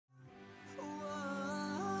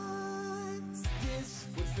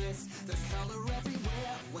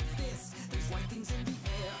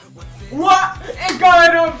What is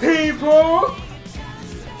going on, people?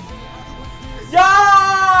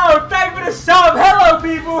 Yo! Thank you for the sub. Hello,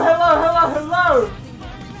 people. Hello.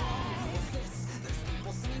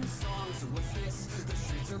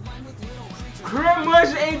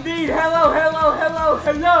 Christmas indeed. Hello.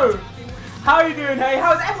 How are you doing, hey?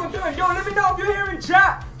 How's everyone doing? Yo, let me know if you're here in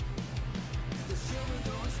chat.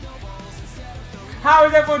 How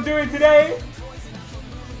is everyone doing today?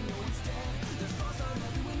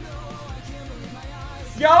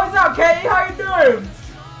 Yo, what's up, Katie? How you doing?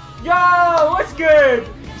 Yo, what's good?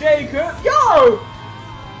 Jacob. Yo!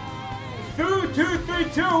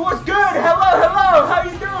 2232, what's good? Hello. How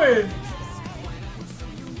you doing?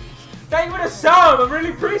 Thank you for the sub. I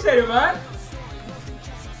really appreciate it, man.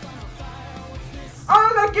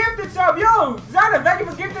 Oh, the gifted sub. Yo, Xana, thank you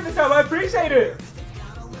for gifting the sub. I appreciate it.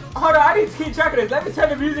 Hold on, I need to keep track of this. Let me turn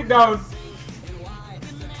the music down.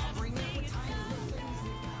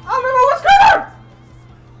 Oh, man, what's going on?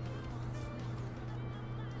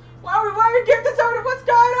 Why are we gifting somebody? What's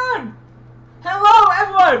going on? Hello,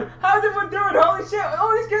 everyone. How's everyone doing? Holy shit.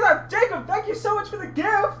 All these gifts are... Jacob, thank you so much for the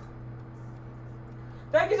gift.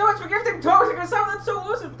 Thank you so much for gifting Toxic a sub. That's so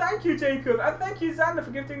awesome. Thank you, Jacob. And thank you, Xander,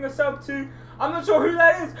 for gifting a sub too. I'm not sure who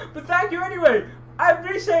that is, but thank you anyway. I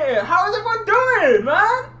appreciate it. How is everyone doing,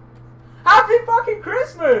 man? Happy fucking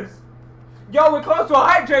Christmas. Yo, we're close to a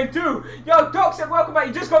hype train too. Yo, Toxic, welcome back.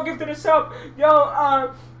 You just got gifted a sub.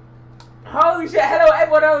 Yo, holy shit. Hello,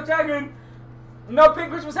 everyone. Hello, Dragon. No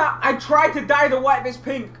pink Christmas hat. I tried to dye the white bits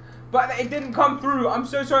pink, but it didn't come through. I'm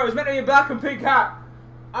so sorry. It was meant to be a black and pink hat.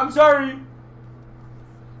 I'm sorry.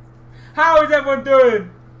 How is everyone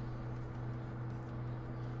doing?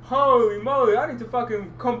 Holy moly, I need to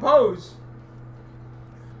fucking compose.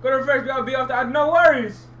 Gotta refresh, I'll be after. No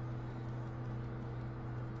worries.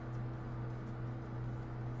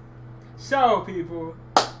 So, people,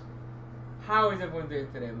 how is everyone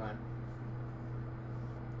doing today, man?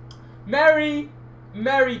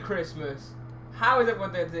 Merry Christmas. How is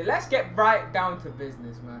everyone doing today? Let's get right down to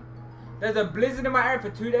business, man. There's a blizzard in my area for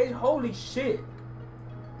 2 days. Holy shit.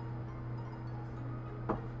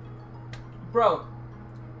 Bro,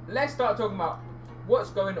 let's start talking about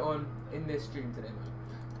what's going on in this stream today, man.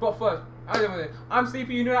 But first, I'm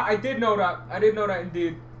sleepy, you know that? I did know that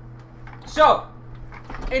indeed. So,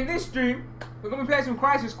 in this stream, we're going to be playing some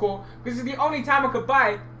Crisis Core, because this is the only time I could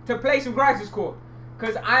buy to play some Crisis Core.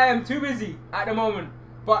 Because I am too busy at the moment.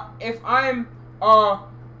 But if I'm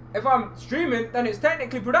streaming, then it's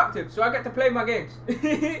technically productive, so I get to play my games.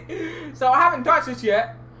 So I haven't touched this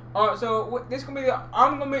yet. So this gonna be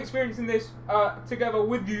I'm gonna be experiencing this together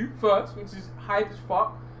with you first, which is hype as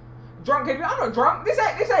fuck. Drunk KDP, I'm not drunk. This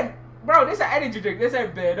ain't bro. This ain't energy drink. This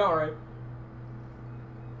ain't beer. Don't worry.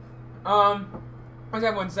 What's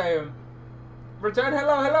everyone saying? Return.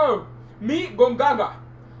 Hello. Meet Gongaga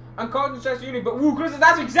and Carlton Stress Uni. But woo, Christmas.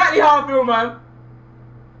 That's exactly how I feel, man.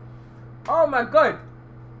 Oh my god,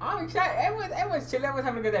 I'm excited. Everyone's chilling. Everyone's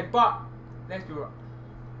having a good day. But let's be real.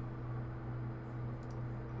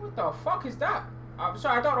 What the fuck is that? I'm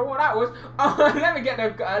sorry, I don't know what that was. Let me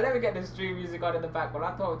get the stream music on in the back while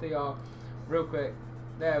I talk to y'all real quick.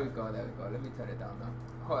 There we go. Let me turn it down now.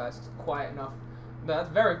 Oh, that's quiet enough. No, that's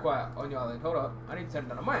very quiet on y'all end. Hold on, I need to turn it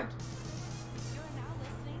down on my end.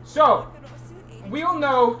 So, we all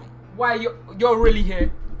know why you're really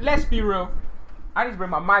here. Let's be real. I need to bring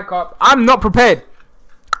my mic up. I'm not prepared.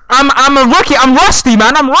 I'm a rookie. I'm rusty,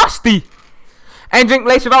 man. I'm rusty. And drink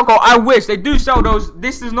laced with alcohol. I wish they do sell those.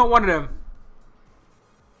 This is not one of them.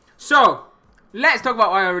 So, let's talk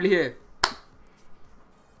about why I'm really here.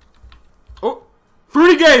 Oh,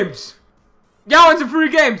 free games. Y'all want some free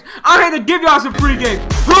games? I'm here to give y'all some free games.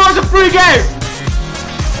 Who wants a free game?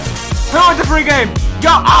 Who wants a free game?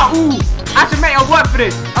 Yo, I should make a word for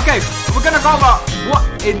this. Okay, we're gonna go over what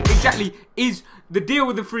exactly is the deal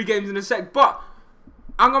with the free games in a sec. But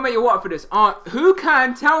I'm gonna make a word for this. Who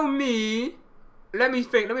can tell me? Let me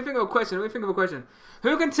think of a question.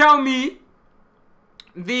 Who can tell me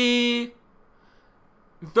the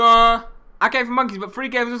I came from monkeys, but free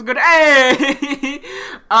games was good. Hey!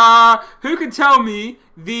 Who can tell me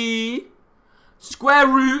the square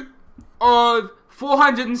root of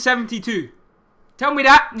 472? Tell me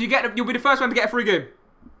that. You'll be the first one to get a free game.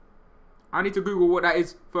 I need to Google what that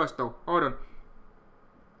is first, though. Hold on.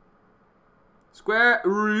 Square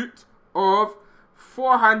root of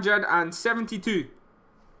 472.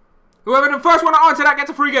 Whoever the first one to answer that gets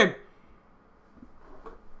a free game.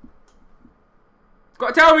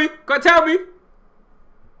 Gotta tell me.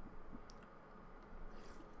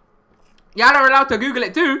 Y'all are allowed to Google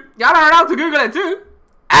it too.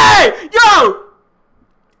 Hey, yo!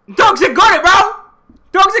 Toxic got it, bro!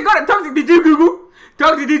 Toxic got it. Toxic, did you Google?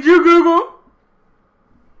 Toxic, did you Google?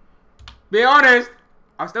 Be honest.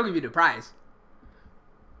 I'll still give you the prize.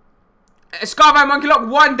 Scarby Monkey Lock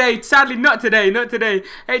one day. Sadly, not today. Not today.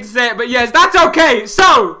 Hate to say it, but yes, that's okay.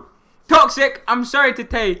 So, Toxic, I'm sorry to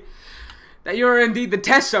say that you're indeed the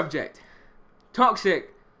test subject.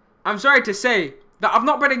 Toxic, I'm sorry to say that I've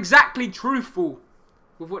not been exactly truthful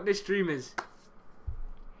with what this stream is.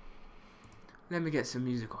 Let me get some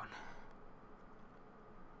music on.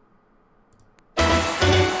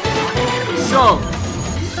 So,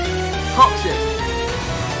 Toxic,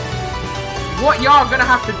 what y'all gonna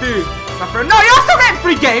have to do, my friend? No, y'all still getting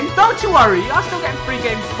free games. Don't you worry. Y'all still getting free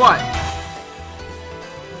games, but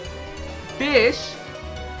this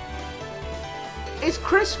is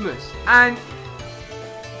Christmas, and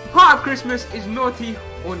part of Christmas is naughty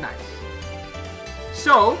or nice.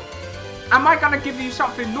 So, am I gonna give you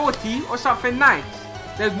something naughty or something nice?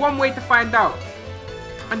 There's one way to find out,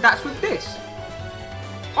 and that's with this.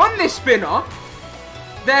 On this spinner,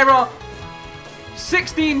 there are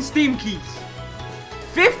 16 Steam keys.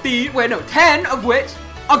 10 of which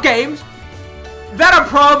are games that are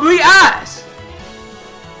probably ass.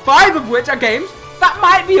 5 of which are games that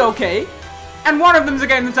might be okay, and 1 of them is a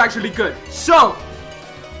game that's actually good. So,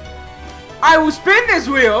 I will spin this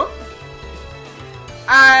wheel,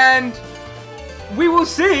 and we will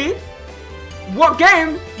see what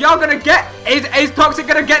game y'all gonna get. Is Toxic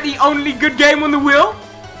gonna get the only good game on the wheel?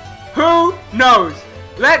 Who knows?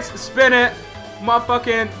 Let's spin it.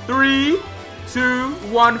 Motherfucking 3, 2,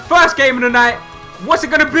 1. First game of the night. What's it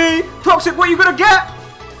gonna be? Toxic, what are you gonna get?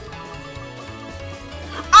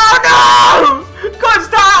 Oh no! Can't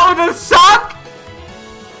start out with a suck!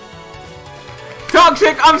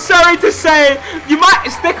 Toxic, I'm sorry to say, you might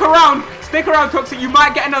stick around. Stick around, Toxic. You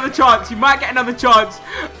might get another chance. You might get another chance.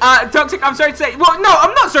 Toxic, I'm sorry to say. Well, no,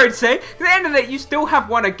 I'm not sorry to say. At the end of the day, you still have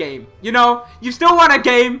won a game. You know? You still won a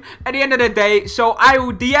game at the end of the day. So I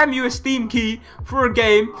will DM you a Steam key for a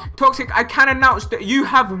game. Toxic, I can announce that you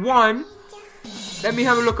have won. Let me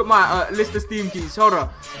have a look at my list of Steam keys. Hold on.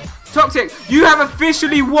 Toxic, you have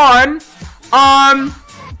officially won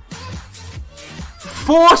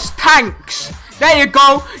Force Tanks. There you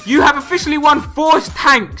go. You have officially won Force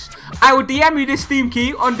Tanks. I will DM you this Steam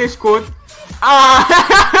key on Discord.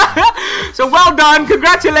 So well done.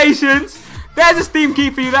 Congratulations. There's a Steam key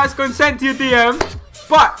for you. That's going sent to your DM.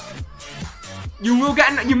 But you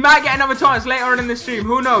might get another chance later on in the stream.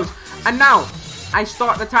 Who knows? And now I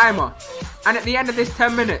start the timer. And at the end of this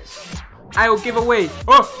 10 minutes, I will give away.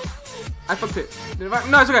 Oh, I fucked it.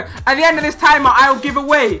 No, it's okay. At the end of this timer, I will give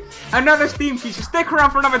away another Steam key. So stick around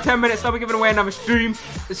for another 10 minutes. I'll be giving away another Steam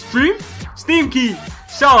key.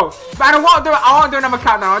 So, but I won't do another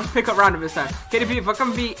countdown. I'll just pick up random this time. KDP, if I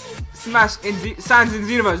can beat Smash in Sans in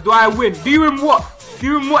Xenoverse, do I win? Do you win what? Do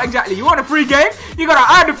you win what exactly? You want a free game? You gotta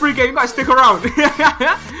earn the free game. You gotta stick around.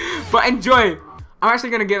 But enjoy. I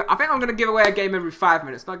think I'm gonna give away a game every 5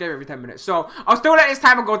 minutes, not a game every 10 minutes. So I'll still let this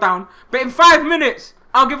timer go down, but in 5 minutes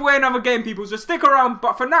I'll give away another game, people. So stick around.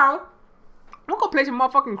 But for now, I'm gonna play some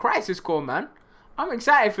motherfucking Crisis Core, man. I'm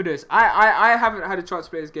excited for this. I haven't had a chance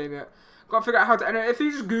to play this game yet. Gotta figure out how to enter. If you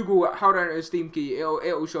just Google how to enter a Steam key,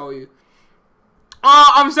 it'll show you.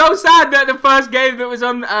 Oh, I'm so sad that the first game that was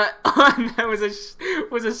on was a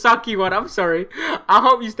sucky one. I'm sorry. I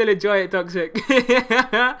hope you still enjoy it, Toxic.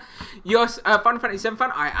 You're Final Fantasy VII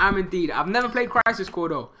fan? I am indeed. I've never played Crisis Core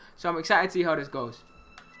though, so I'm excited to see how this goes.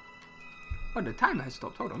 Oh, the timer has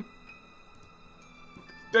stopped. Hold on.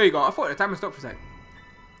 There you go. I thought the timer stopped for a sec.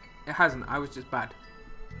 It hasn't. I was just bad.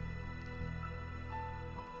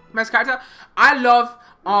 Best character? I love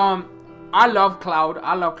Cloud.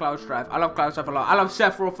 I love Cloud Strife. I love Cloud Strife a lot. I love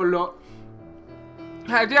Sephiroth a lot.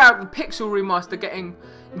 I did have the Pixel remaster getting...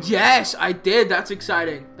 Yes, I did. That's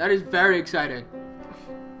exciting. That is very exciting.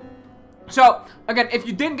 So, again, if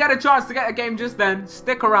you didn't get a chance to get a game just then,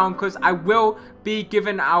 stick around because I will be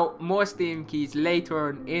giving out more Steam keys later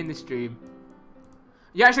on in the stream.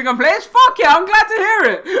 You actually gonna play this? Fuck yeah, I'm glad to hear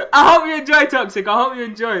it. I hope you enjoy, Toxic. I hope you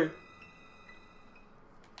enjoy.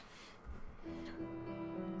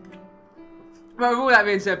 But with all that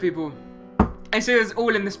being said, people, it's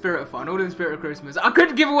all in the spirit of fun, all in the spirit of Christmas. I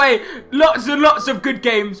could give away lots and lots of good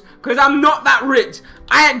games because I'm not that rich.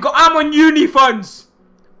 I'm on uni funds.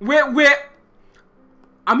 I'm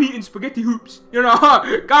eating spaghetti hoops. You know,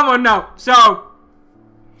 come on now. So,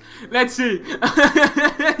 let's see.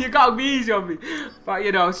 You gotta be easy on me. But,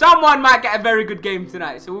 you know, someone might get a very good game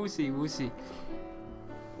tonight. So, we'll see. We'll see.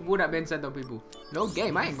 With all that being said, though, people, no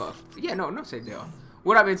game. I ain't got. Yeah, no save there.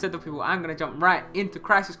 with that being said, though, people, I'm going to jump right into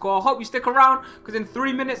Crisis Core. I hope you stick around, because in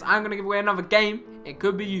 3 minutes, I'm going to give away another game. It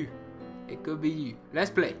could be you. It could be you. Let's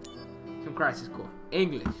play some Crisis Core.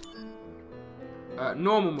 English.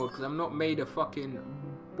 Normal mode, because I'm not made of fucking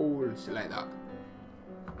balls like that.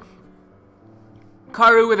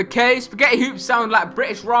 Curry with a K. Spaghetti hoops sound like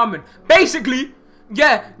British ramen. Basically,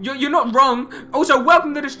 yeah, you're not wrong. Also,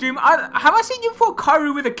 welcome to the stream. Have I seen you before,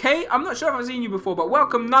 Curry with a K? I'm not sure if I've seen you before, but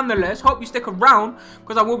welcome nonetheless. Hope you stick around,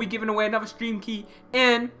 because I will be giving away another stream key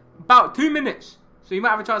in about 2 minutes. So you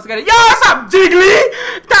might have a chance to get it. Yo, what's up, Jiggly?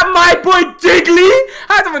 That my boy Jiggly?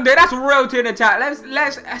 How's everyone doing? That's royalty in the chat.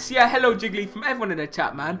 Let's see a hello, Jiggly, from everyone in the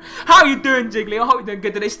chat, man. How you doing, Jiggly? I hope you're doing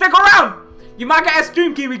good today. Stick around. You might get a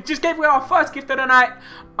stream key. We just gave away our first gift of the night.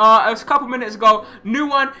 It was a couple minutes ago. New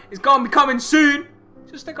one is going to be coming soon.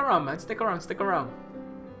 Just stick around, man. Stick around. Stick around.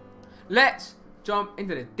 Let's jump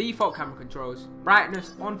into the default camera controls.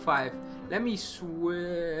 Brightness on 5. Let me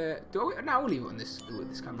swear. No, we'll leave it on this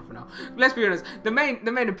camera for now. Let's be honest. The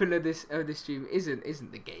main appeal of this stream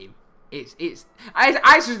isn't the game. It's just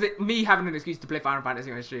me having an excuse to play Final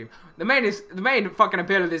Fantasy on stream. The main fucking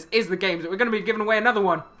appeal of this is the games. We're gonna be giving away another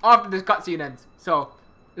one after this cutscene ends. So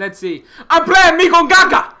let's see. I'm playing Migon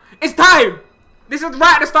Gaga. It's time. This is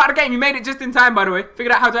right at the start of the game. You made it just in time, by the way.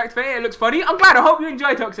 Figured out how to activate it. It looks funny. I'm glad. I hope you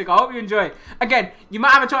enjoy, Toxic. I hope you enjoy. Again, you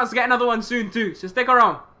might have a chance to get another one soon too. So stick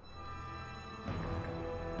around.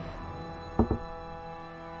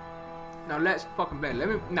 Now let's fucking play.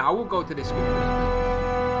 Now we'll go to this screen.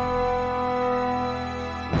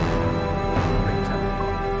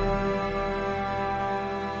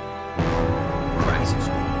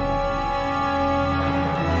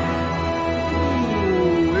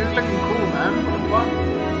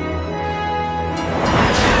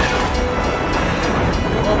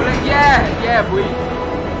 Yeah, boy.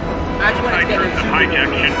 I just want to get it.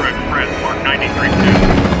 Hijack Shinra Express, Mark 93-2.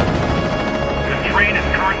 The train is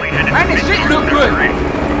currently headed to this shit look good. A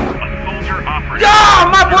soldier operative. Yo,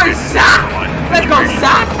 my boy Zach! Let's go,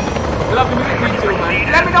 Zach! Love the music, me too,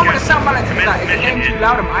 man. Let me know what the sound balance is like. Is the game too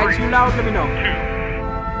loud? Am I too loud? Let me know.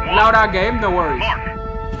 Loud our game, no worries. Mark,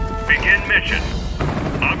 begin mission.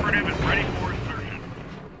 Operative is ready for insertion.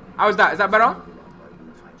 How's that? Is that better?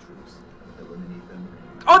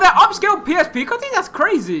 Oh, that upscale PSP cutscene? That's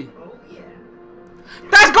crazy.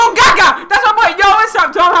 That's Go Gaga! That's my boy. Yo, what's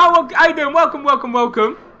up, Tom? How you doing? Welcome, welcome,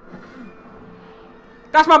 welcome.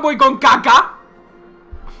 That's my boy Gon Gaga.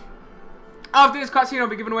 After this cutscene, I'll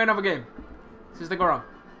be giving away another game. So stick around.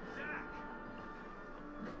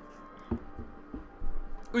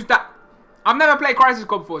 Who's that? I've never played Crisis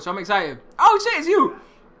Core before, so I'm excited. Oh shit, it's you!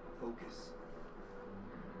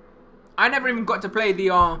 I never even got to play the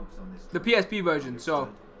PSP version, so a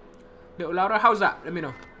little louder. How's that? Let me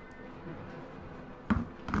know.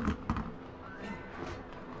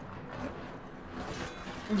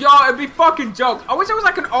 Yo, it'd be fucking jokes. I wish there was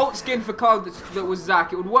like an alt skin for Cloud that was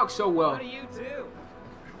Zack. It would work so well. What do you do?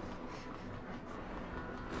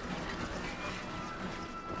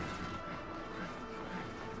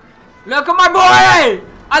 Look at my boy!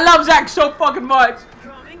 I love Zack so fucking much.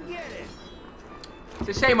 Come and get it.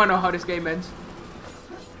 It's a shame I know how this game ends.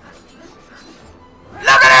 Look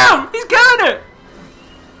at him! He's killing it!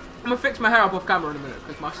 I'm gonna fix my hair up off camera in a minute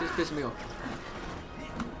because my shit's pissing me off.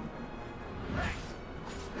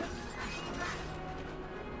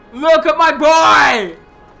 Look at my boy!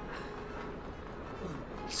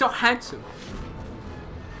 He's so handsome.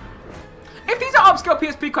 If these are upscale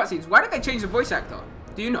PSP cutscenes, why did they change the voice actor?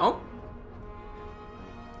 Do you know?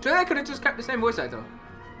 So they could have just kept the same voice actor.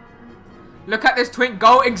 Look at this twink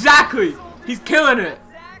go. Exactly! He's killing it.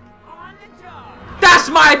 That's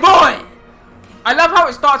my boy! I love how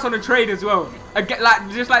it starts on a train as well. Again,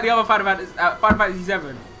 just like the other Final Fantasy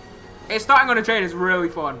 7. It's starting on a train is really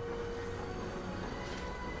fun.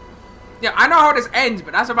 Yeah, I know how this ends,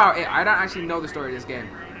 but that's about it. I don't actually know the story of this game.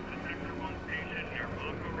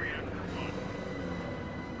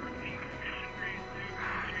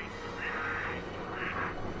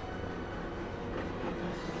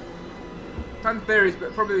 Tons of theories,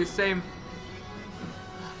 but probably the same.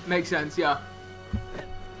 Makes sense, yeah.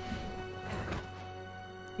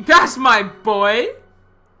 That's my boy!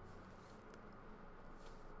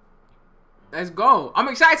 Let's go. I'm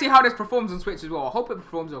excited to see how this performs on Switch as well. I hope it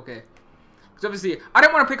performs okay. Because obviously, I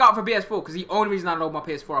don't want to pick it up for PS4 because the only reason I load my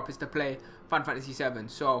PS4 up is to play Final Fantasy 7.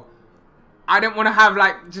 So, I don't want to have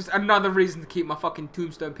like just another reason to keep my fucking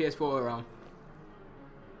Tombstone PS4 around.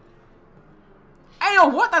 Hey, yo,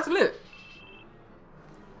 what? That's lit.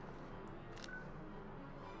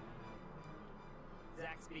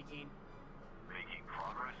 Zach speaking. Making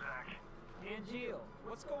progress, Zach. And Jill,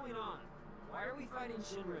 what's going on? Why Why are we fighting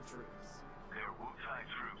Shinra troops? They're Wu-Tai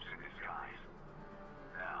troops in disguise.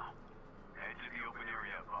 Now, head to the open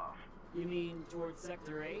area above. You mean towards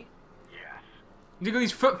Sector 8? Yes. Look at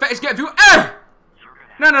these foot fetish get through. Ah! You're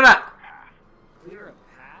gonna None of that. Clear a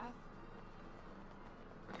path?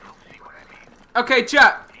 You'll see what I mean. Okay,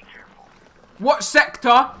 chat. Be careful. What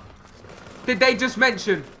sector did they just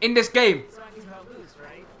mention in this game? Talking about loose,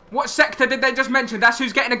 right? What sector did they just mention? That's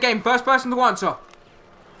who's getting a game. First person to answer.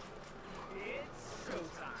 It's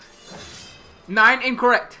showtime. 9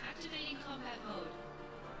 incorrect. Activating combat mode.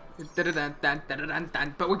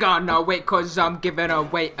 But we're gonna wait cause I'm giving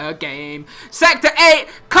away a game. Sector 8,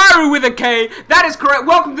 Karu with a K. That is correct.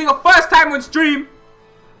 Welcome to your first time on stream.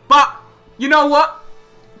 But you know what?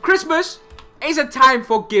 Christmas is a time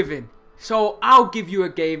for giving. So I'll give you a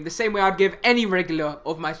game the same way I'd give any regular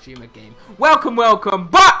of my stream a game. Welcome, welcome.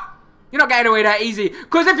 But you're not getting away that easy.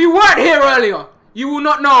 Because if you weren't here earlier, you will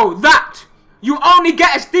not know that you only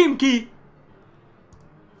get a Steam key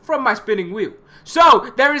from my spinning wheel.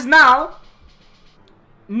 So there is now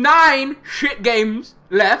 9 shit games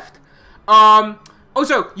left.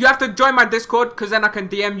 Also, you have to join my Discord because then I can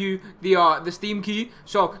DM you the Steam key.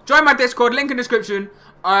 So join my Discord, link in description,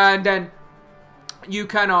 and then you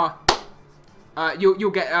can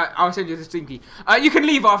you'll get I'll send you the Steam key. You can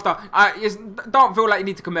leave after. Don't feel like you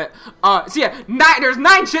need to commit. So yeah, there's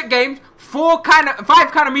 9 shit games, 5 kind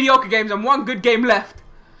of mediocre games, and 1 good game left.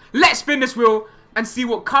 Let's spin this wheel and see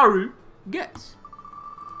what Karu gets.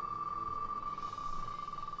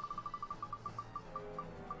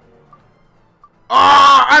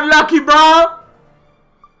 Oh, unlucky, bro. Oh,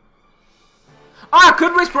 I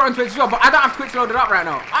could whisper on Twitch as well, but I don't have Twitch loaded up right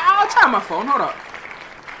now. I'll try on my phone. Hold up.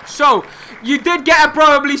 So, you did get a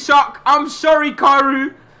probably shock. I'm sorry,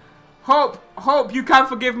 Karu. Hope you can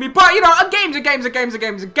forgive me. But, you know, a game's a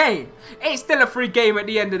game. It's still a free game at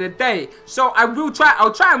the end of the day. So, I'll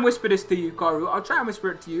try and whisper this to you, Karu. I'll try and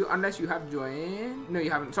whisper it to you, unless you have joined. No,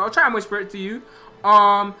 you haven't. So, I'll try and whisper it to you.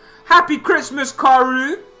 Happy Christmas,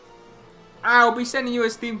 Karu. I'll be sending you a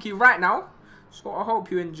Steam key right now. So, I hope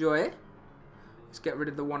you enjoy. Let's get rid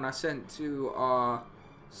of the one I sent to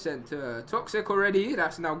Toxic already.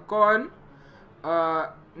 That's now gone.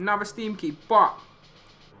 Another Steam key, but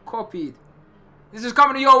copied. This is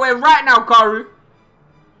coming your way right now, Karu.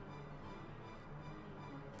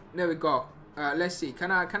 There we go. Let's see.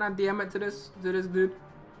 Can I DM it to this dude?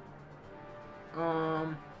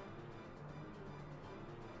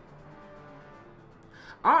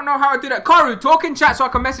 I don't know how to do that. Karu, talk in chat so I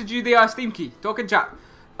can message you the Steam key. Talk in chat.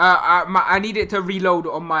 I need it to reload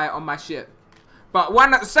on my shit. But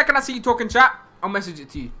second I see you talking chat, I'll message it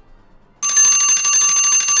to you.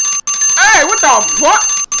 Hey, what the fuck?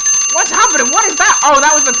 What's happening? What is that? Oh,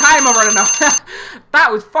 that was the timer running out. That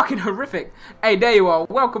was fucking horrific. Hey, there you are.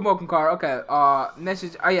 Welcome, Karu. Okay,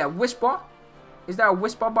 message. Oh yeah, whisper. Is there a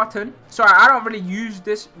whisper button? Sorry, I don't really use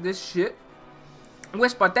this shit.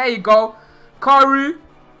 Whisper. There you go, Karu.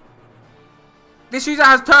 This user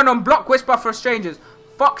has turned on block whisper for strangers.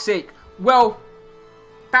 Fuck's sake. Well,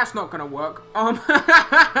 that's not gonna work.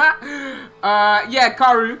 Yeah,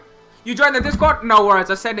 Karu. You joined the Discord? No worries,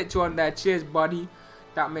 I send it to you on there. Cheers, buddy.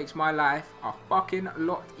 That makes my life a fucking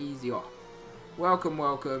lot easier. Welcome,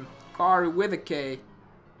 welcome. Karu with a K.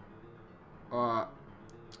 Let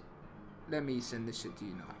me send this shit to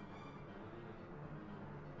you now.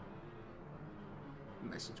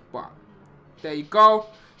 Message bar. There you go.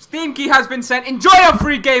 Steam key has been sent. Enjoy a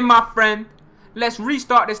free game, my friend. Let's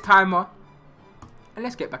restart this timer. And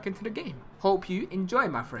let's get back into the game. Hope you enjoy,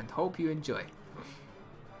 my friend. Hope you enjoy.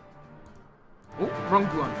 Oh, wrong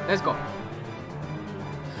one. Let's go.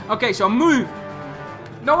 Okay, so move.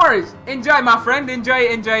 No worries. Enjoy, my friend. Enjoy,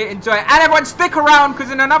 enjoy, enjoy. And everyone stick around, because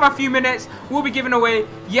in another few minutes, we'll be giving away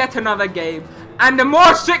yet another game. And the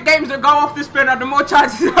more shit games that go off the spinner, the more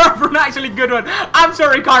chances are for an actually good one. I'm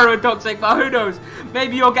sorry, Karu and Toxic, but who knows?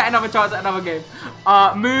 Maybe you'll get another chance at another game.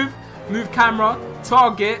 Move camera,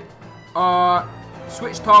 target,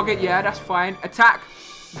 switch target, yeah, that's fine. Attack,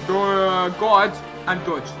 guard, and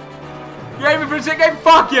dodge. You aiming for a shit game?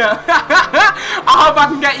 Fuck yeah! I hope I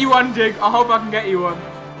can get you one, Jig. I hope I can get you one.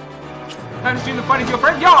 Time to stream the funny to your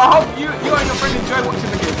friend. Yo, I hope you and your friend enjoy watching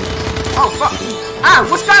the game. Oh, fuck. Ah,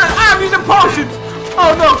 what's going on? Ah, I'm using potions.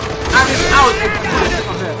 Oh, no. I'm just out.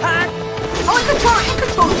 Oh, it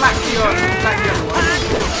controls like the other one.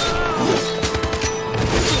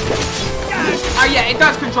 Oh, yeah, it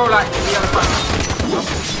does control like the other one.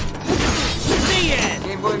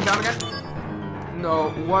 Game going down again?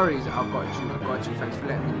 No worries. I've got you. I've got you. Thanks for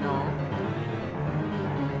letting me know.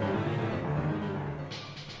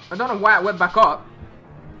 I don't know why it went back up.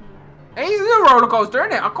 Hey, this is a roller coaster,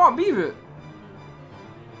 isn't it? I can't believe it.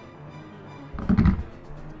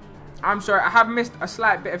 I'm sorry, I have missed a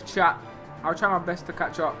slight bit of chat. I'll try my best to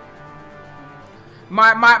catch up.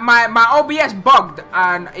 My OBS bugged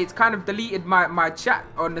and it's kind of deleted my chat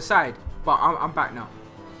on the side. But I'm back now.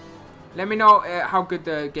 Let me know how good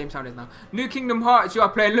the game sound is now. New Kingdom Hearts you are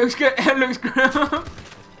playing looks good. Looks good.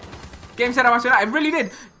 Game said I must say it really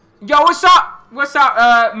did. Yo, what's up? What's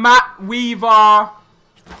up, Matt? We've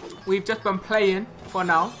just been playing for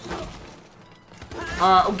now.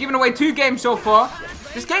 We're giving away 2 games so far.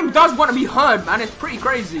 This game does want to be heard, man. It's pretty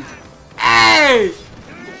crazy. Hey!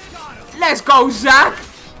 Let's go, Zach!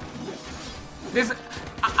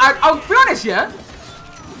 I'll be honest, yeah?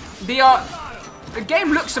 The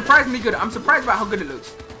game looks surprisingly good. I'm surprised about how good it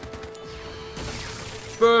looks.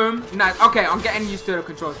 Boom. Nice. Okay, I'm getting used to the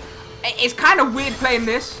controls. It's kind of weird playing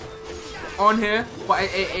this on here, but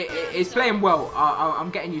it's playing well. I'm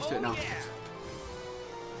getting used to it now.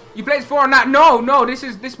 You played 4 on that? No. This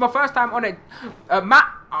is my first time on it.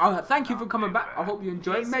 Matt, thank you for coming back. I hope you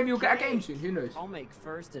enjoyed. Maybe you'll get a game soon. Who knows? I'll make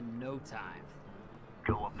first in no time.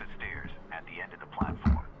 Go up the stairs at the end of the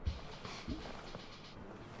platform.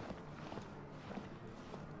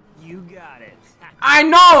 You got it. I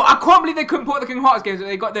know. I can't believe they couldn't put the Kingdom Hearts games, but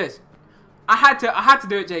they got this. I had to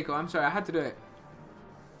do it, Jacob. I'm sorry. I had to do it.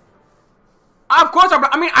 Of course,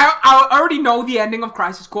 I mean, I already know the ending of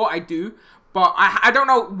Crisis Core. I do. But I don't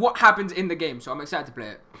know what happens in the game, so I'm excited to play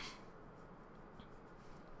it.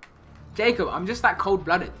 Jacob, I'm just that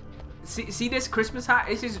cold-blooded. See this Christmas hat?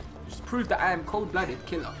 This is just proof that I am cold-blooded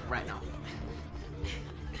killer right now.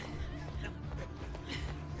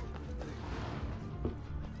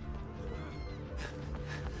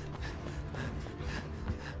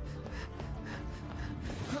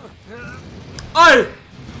 Oh!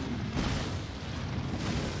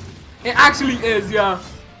 It actually is, yeah.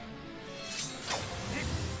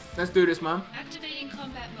 Let's do this, man. Activating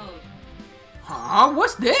combat mode. Huh?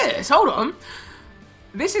 What's this? Hold on.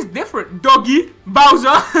 This is different. Doggy,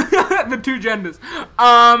 Bowser, the 2 genders.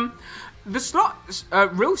 The slot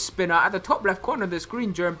reel spinner at the top left corner of the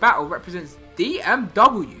screen during battle represents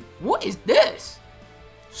DMW. What is this?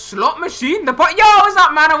 Slot machine? Yo, what's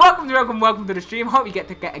up, man? Welcome to the stream. Hope you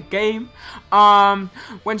get a game.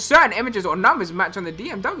 When certain images or numbers match on the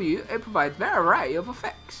DMW, it provides a variety of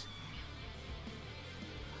effects.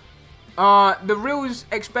 The reels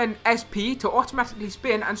expend SP to automatically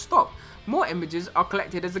spin and stop. More images are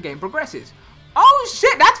collected as the game progresses. Oh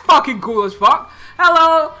shit, that's fucking cool as fuck.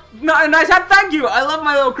 Hello, nice hat, thank you. I love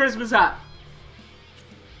my little Christmas hat.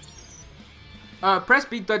 Press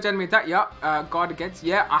B, dodge enemy attack, yeah. Guard against,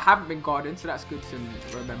 yeah, I haven't been guarding, so that's good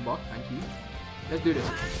to remember, thank you. Let's do this.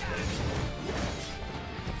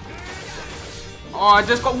 Oh, I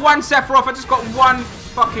just got 1 Sephiroth, I just got 1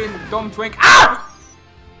 fucking Dom Twink. Ah!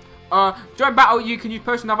 Join battle, you can use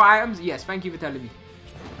personal other items. Yes, thank you for telling me.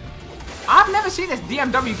 I've never seen this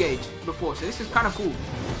DMW gauge before, so this is kind of cool.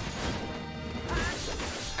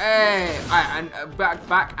 Hey, alright, and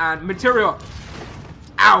back, and material.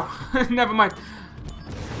 Ow, never mind.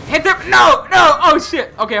 Hit them, no, oh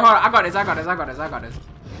shit. Okay, hold on, I got this.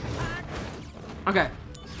 Okay.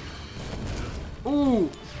 Ooh.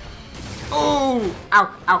 Ow.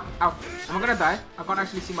 Am I gonna die? I can't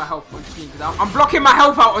actually see my health on screen because I'm blocking my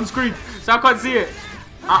health out on screen, so I can't see it.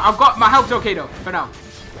 I've got my health's okay though for now.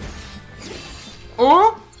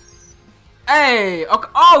 Oh, hey, okay.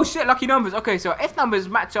 Oh shit, lucky numbers. Okay, so if numbers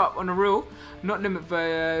match up on a reel, not limit for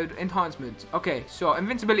enhancements. Okay, so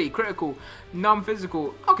invincibility, critical,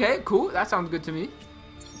 non-physical. Okay, cool. That sounds good to me.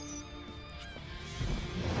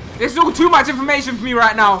 This is all too much information for me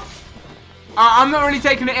right now. I'm not really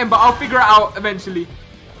taking it in, but I'll figure it out eventually.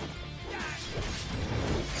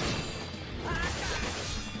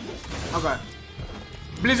 Okay.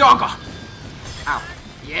 Blizzard. Ow.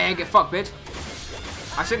 Yeah, get fucked, bitch.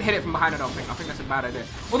 I shouldn't hit it from behind, I don't think. I think that's a bad idea.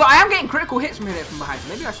 Although I am getting critical hits from hitting it from behind, so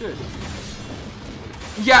maybe I should.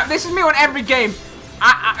 Yeah, this is me on every game.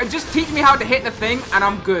 I just teach me how to hit the thing, and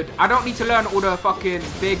I'm good. I don't need to learn all the fucking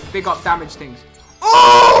big up damage things.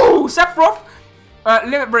 Oh! Sephiroth!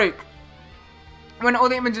 Limit break. When all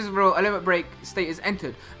the images of a limit break state is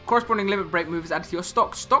entered, corresponding limit break move is added to your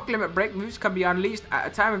stock. Stock limit break moves can be unleashed at a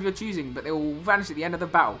time of your choosing, but they will vanish at the end of the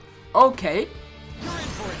battle. Okay.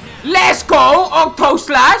 Let's go! Octo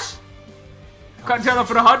Slash! Can't tell off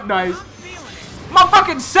for the hunt, nice. My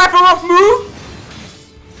fucking Sephiroth move!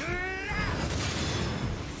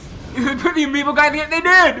 You could put the amiibo guy in the they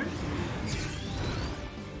did!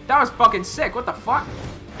 That was fucking sick, what the fuck?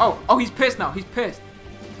 Oh, he's pissed now, he's pissed.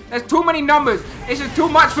 There's too many numbers. This is too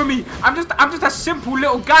much for me. I'm just a simple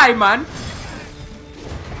little guy, man.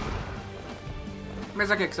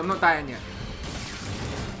 It's okay, because I'm not dying yet.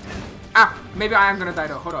 Ah, maybe I am gonna die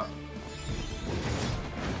though. Hold up.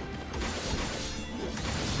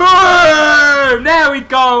 Boom! There we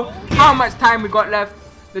go. How much time we got left?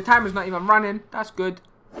 The timer's not even running. That's good.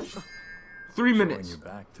 3 minutes. Showing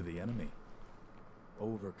your back to the enemy.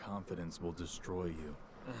 Overconfidence will destroy you.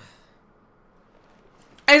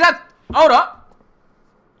 Hey, hold up.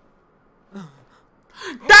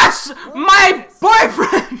 That's my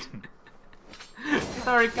boyfriend.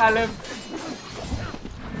 Sorry, Caleb.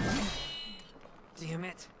 Damn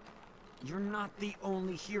it. You're not the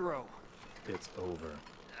only hero. It's over.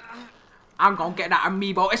 I'm gonna get that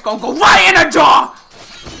amiibo. It's gonna go right in the jaw!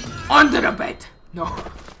 Under the bed. No.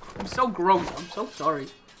 I'm so gross. I'm so sorry.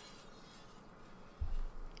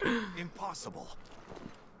 Impossible.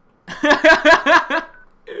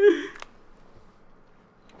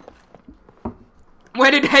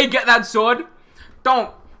 Where did Hay get that sword?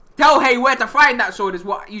 Don't. Tell Hay where to find that sword is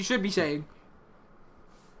what you should be saying.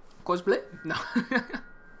 Cosplay? No.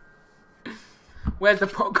 Where's the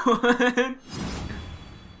popcorn?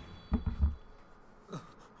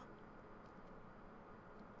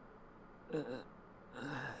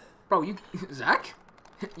 Bro, you... Zach?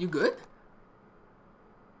 You good?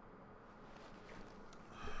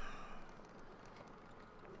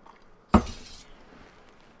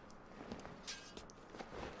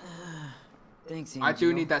 Thanks, Angel. I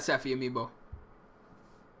do need that set for you, amiibo.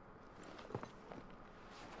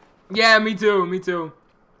 Yeah, me too, me too.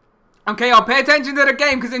 Okay, I'll pay attention to the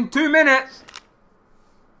game, because in 2 minutes...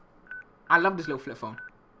 I love this little flip phone.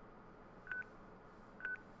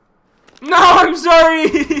 No, I'm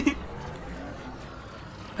sorry!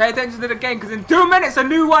 Pay attention to the game, because in 2 minutes a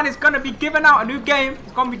new one is going to be given out. A new game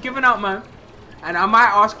is going to be given out, man. And I might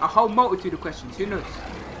ask a whole multitude of questions. Who knows?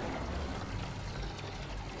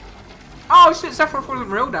 Oh shit, Sephiroth wasn't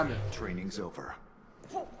real, damn it. Training's over.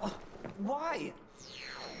 Why?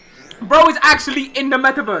 Bro is actually in the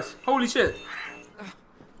metaverse. Holy shit.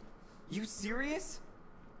 You serious?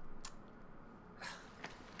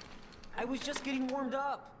 I was just getting warmed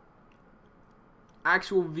up.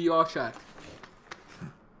 Actual VR chat.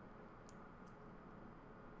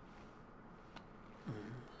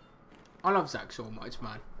 I love Zach so much,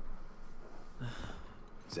 man.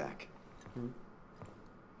 Zach.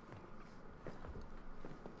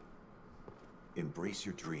 Embrace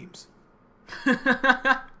your dreams.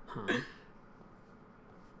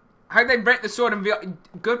 How'd they break the sword in VR?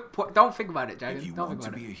 Good point. Don't think about it, Jagged. If you Don't want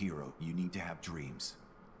think to about be it. a hero, you need to have dreams.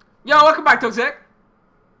 Yo, welcome back, Toxic.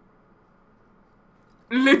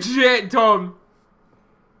 Legit, Tom.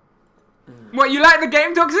 What, you like the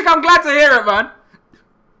game, Toxic? I'm glad to hear it, man.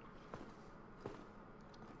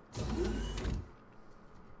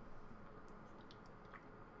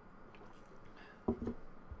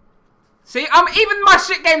 See, even my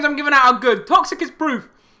shit games I'm giving out are good. Toxic is proof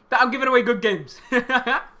that I'm giving away good games.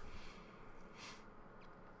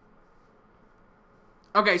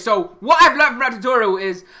 Okay, so what I've learned from that tutorial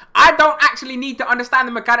is I don't actually need to understand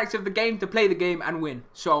the mechanics of the game to play the game and win.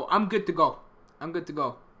 So I'm good to go. I'm good to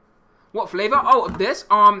go. What flavor? Oh, this?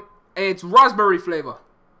 It's raspberry flavor.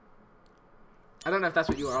 I don't know if that's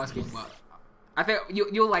what you were asking, but I think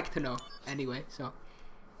you'll like to know anyway, so.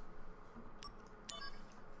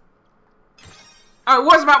 Oh, it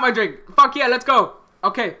was about my drink. Fuck yeah, let's go.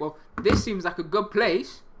 Okay, well, this seems like a good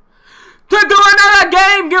place to do another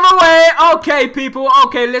game giveaway. Okay, people.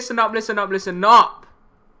 Okay, listen up, listen up, listen up.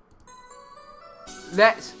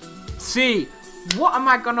 Let's see. What am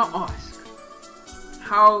I gonna ask?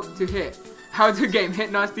 How to hit. How to game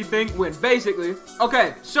hit nasty thing, win. Basically.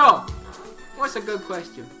 Okay, so. What's a good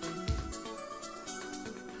question?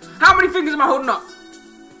 How many fingers am I holding up?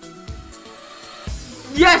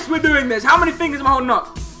 Yes, we're doing this. How many fingers am I holding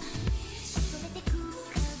up?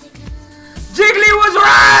 Jiggly was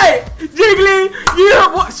right! Jiggly, you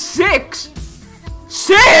have what? 6?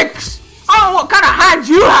 6? Oh, what kind of hand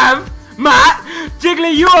you have, Matt?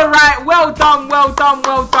 Jiggly, you are right. Well done, well done,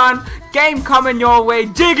 well done. Game coming your way.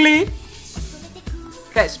 Jiggly.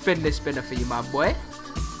 Let's spin this spinner for you, my boy.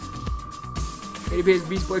 KDP is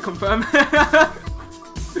Beast Boy confirmed.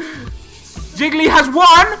 Jiggly has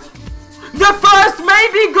won the first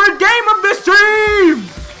maybe good game of the stream.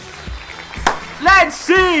 Let's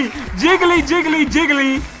see. Jiggly, jiggly,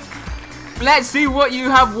 jiggly. Let's see what you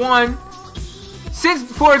have won. Since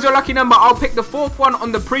 4 is your lucky number, I'll pick the 4th one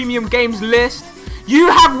on the premium games list. You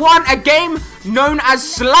have won a game known as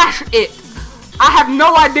Slash It. I have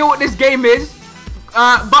no idea what this game is.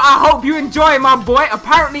 But I hope you enjoy, my boy.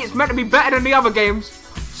 Apparently it's meant to be better than the other games,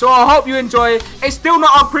 so I hope you enjoy. It's still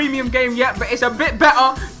not our premium game yet, but it's a bit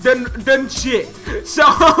better than shit. So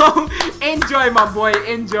enjoy, my boy,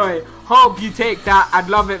 enjoy. Hope you take that. I'd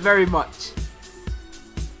love it very much.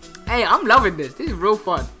 Hey, I'm loving this. This is real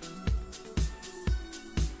fun.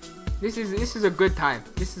 This is a good time.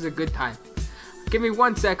 This is a good time. Give me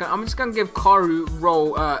 1 second. I'm just gonna give Karu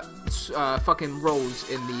fucking roles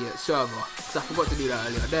in the server. Cause I forgot to do that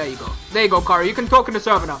earlier. There you go. There you go, Karu. You can talk in the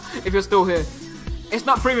server now if you're still here. It's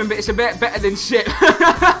not premium, but it's a bit better than shit.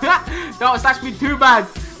 Don't slash me too bad.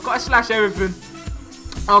 Gotta slash everything.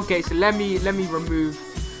 Okay, so let me remove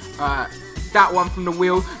that one from the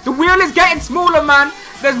wheel. The wheel is getting smaller, man.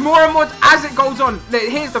 There's more and more as it goes on.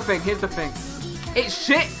 Here's the thing. Here's the thing. It's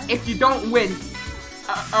shit if you don't win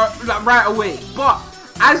like right away. But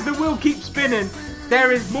as the wheel keeps spinning,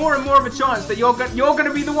 there is more and more of a chance that you're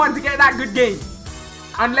gonna be the one to get that good game,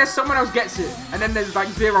 unless someone else gets it, and then there's like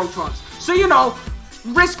 0 chance. So you know,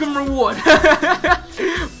 risk and reward.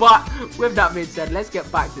 But with that being said, let's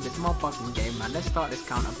get back to this motherfucking game, man. Let's start this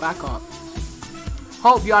counter back up.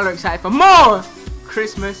 Hope y'all are excited for more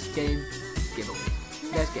Christmas game giveaway.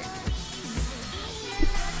 Let's get into it.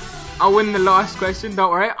 I'll win the last question, don't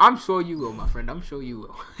worry. I'm sure you will, my friend. I'm sure you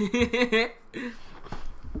will.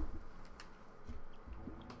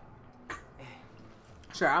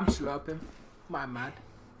 Sorry, I'm slurping. My mad.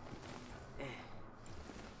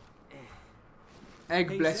 Egg,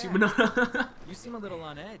 hey, bless Zach. You, banana. You seem a little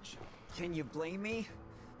on edge. Can you blame me?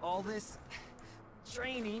 All this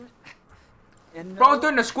training and bro, I was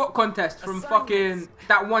doing a squat contest from fucking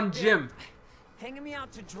that one gym. Hanging me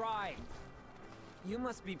out to dry. You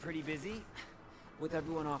must be pretty busy with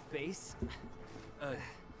everyone off base.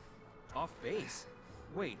 Off base?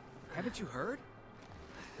 Wait, haven't you heard?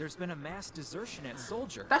 There's been a mass desertion at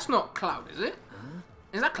Soldier. That's not Cloud, is it?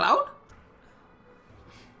 Is that Cloud?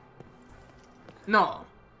 No,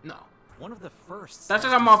 no. One of the first. That's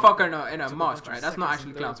just a motherfucker in a mask, right? That's not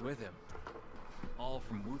actually Cloud. With him. All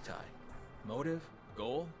from Wutai. Motive,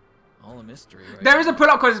 goal, all a mystery. Right? There is a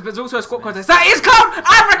pull-up contest, but there's also a squat contest. That is Cloud!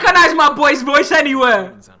 I recognize my boy's voice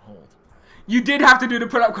anywhere. You did have to do the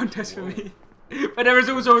pull-up contest for me, but there is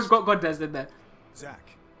also a squat contest in there.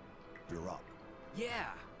 Zach, you're up. Yeah,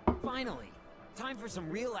 finally. Time for some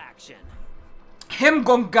real action. Him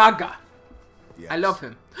Gongaga. Yes. I love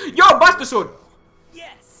him. Yo, Buster Sword.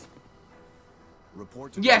 Yes.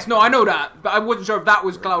 Report. Yes, no, I know that, but I wasn't sure if that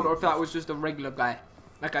was Cloud or if that was just a regular guy,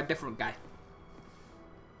 like a different guy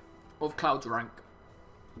of Cloud's rank.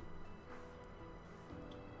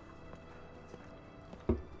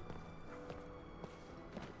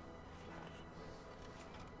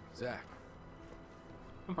 Zach,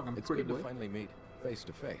 It's good to finally meet face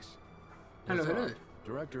to face. Hello, hello.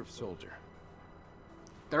 Director of Soldier.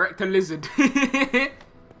 Director Lizard. Hey,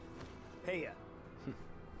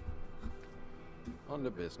 On to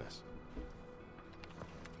business.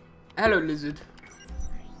 Hello, Lizard.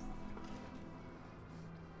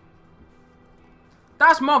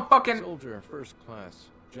 That's motherfucking. Soldier, first class,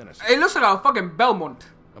 Genesis. It looks like a fucking Belmont.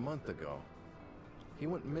 A month ago, he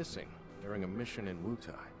went missing during a mission in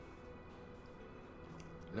Wutai.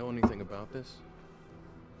 Know anything about this?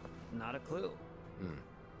 not a clue.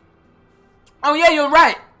 Oh yeah, you're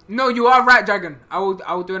right. No, you are right, Dragon. I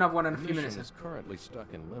will do another one in a few minutes. Is currently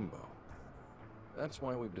stuck in limbo. That's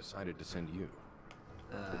why we've decided to send you.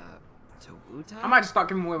 To Wutai? I might just start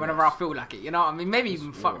giving away whenever I feel like it, you know? I mean, maybe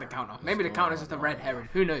even fuck the counter. Maybe the counter's just a red herring.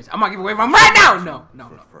 Who knows? I might give away one right now! No, no,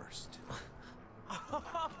 no. First.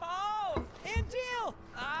 Oh, Antil!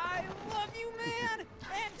 I love you, man!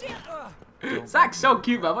 Antil! Zach's so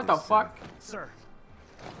cute, man. What the fuck? Sir.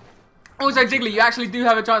 Also, Jiggly, you actually do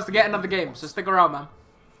have a chance to get another game, so stick around, man.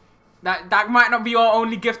 That might not be your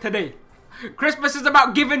only gift today. Christmas is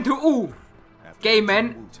about giving to all. Gay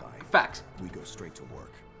men. Facts. We go straight to work.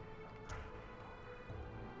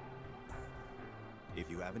 If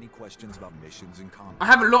you have any questions about missions and combat, I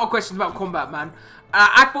have a lot of questions about combat, man.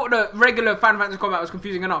 I thought the regular Final Fantasy combat was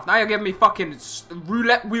confusing enough. Now you're giving me fucking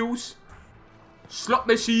roulette wheels, slot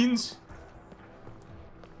machines.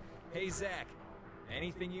 Hey, Zach.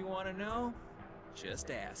 Anything you want to know? Just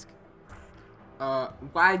ask.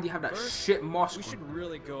 Why do you have that First, shit mask we on? should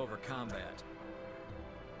really go over combat.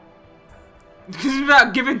 This is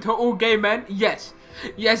about giving to all gay men? Yes.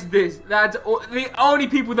 Yes, this. That's the only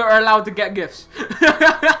people that are allowed to get gifts. You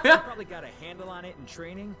probably got a handle on it in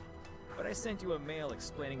training, but I sent you a mail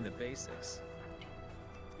explaining the basics.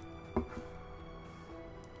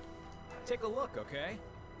 Take a look, okay?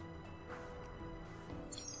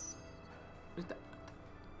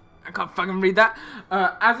 I can't fucking read that.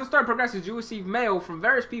 As the story progresses, you receive mail from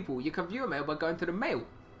various people. You can view a mail by going to the mail.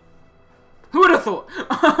 Who would have thought?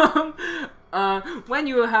 When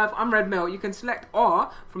you have unread mail, you can select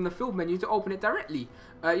R from the field menu to open it directly.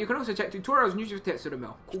 You can also check tutorials and use your text to the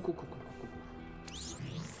mail. Cool, cool, cool, cool, cool, cool.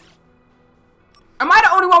 Am I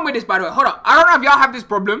the only one with this, by the way? Hold on. I don't know if y'all have this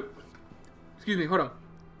problem. Excuse me, hold on.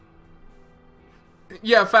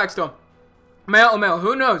 Yeah, facts, Tom. Male or male,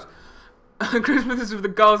 who knows? Christmas is with the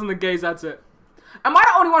girls and the gays, that's it. Am I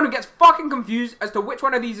the only one who gets fucking confused as to which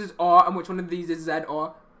one of these is R and which one of these is Z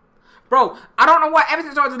or? Bro, I don't know why, ever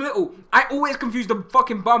since I was little, I always confuse the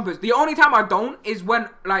fucking bumpers. The only time I don't is when,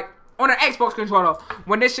 like, on an Xbox controller,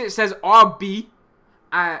 when this shit says RB,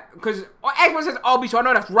 because Xbox says RB, so I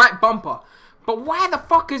know that's right bumper. But why the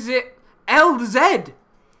fuck is it LZ?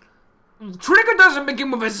 Trigger doesn't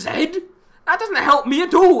begin with a Z. That doesn't help me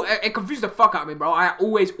at all. It confused the fuck out of me, bro. I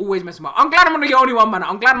always mess them up. I'm glad I'm not the only one, man.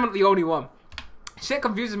 I'm glad I'm not the only one. Shit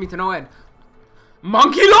confuses me to no end.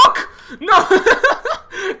 Monkey lock? No.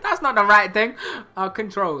 That's not the right thing.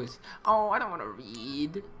 Controls. Oh, I don't want to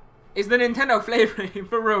read. It's the Nintendo flavoring,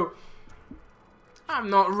 for real. I'm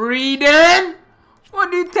not reading.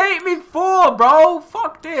 What do you take me for, bro?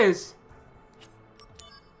 Fuck this.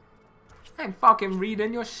 I ain't fucking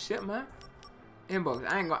reading your shit, man. Inbox.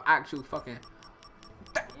 I ain't got actual fucking...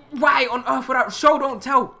 Why on earth would that show don't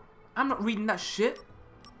tell? I'm not reading that shit.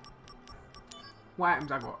 What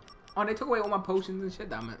items I got? Oh, they took away all my potions and shit,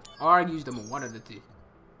 damn it. Or I used them on one of the two.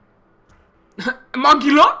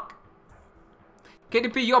 Monkey lock?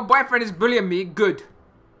 KDP, your boyfriend is bullying me. Good.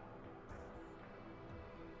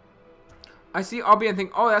 I see RB and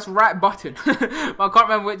think, oh, that's right button. But I can't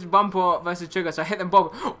remember which bumper versus trigger, so I hit them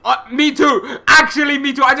both. Me too. Actually,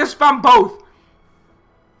 me too. I just spam both.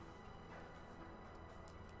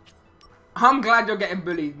 I'm glad you're getting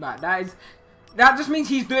bullied, man. That just means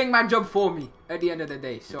he's doing my job for me at the end of the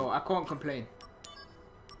day, so I can't complain.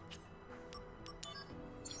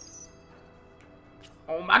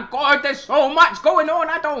 Oh my god, there's so much going on,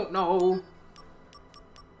 I don't know.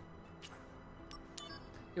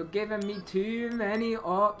 You're giving me too many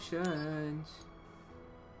options.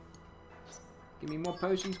 Give me more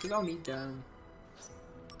potions because I'll need them.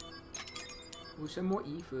 Also more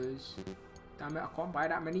ethers. Damn it, I can't buy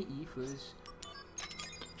that many ethers.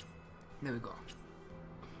 There we go.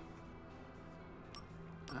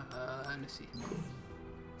 Let's see.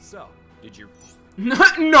 So, did you...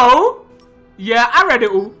 No! Yeah, I read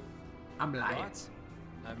it all. I'm lying. What?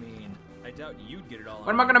 I mean, I doubt you'd get it all.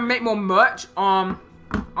 When am I gonna make more merch? I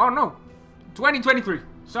don't know. 2023.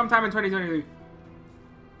 Sometime in 2023.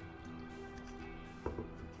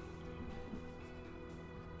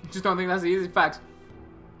 Just don't think that's the easy facts.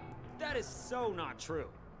 That is so not true.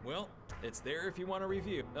 Well, it's there if you want to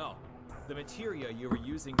review. Oh, the materia you were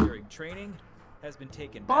using during training has been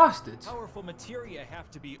taken back. Bastards. Powerful materia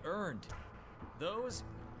have to be earned. Those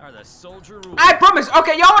are the soldier rules. I promise.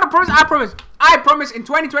 Okay, y'all want to promise? I promise. I promise in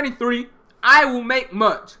 2023, I will make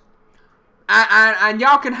merch. And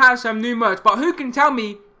y'all can have some new merch. But who can tell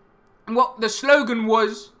me what the slogan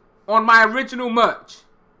was on my original merch?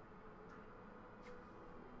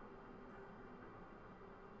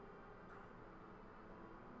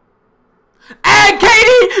 And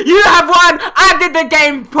Katie, you have won. I did the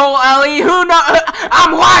game poll early. Who know?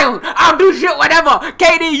 I'm wild. I'll do shit whatever.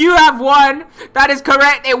 Katie, you have won. That is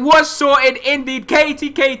correct. It was sorted indeed.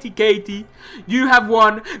 Katie. You have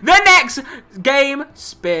won. The next game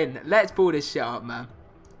spin. Let's pull this shit up, man.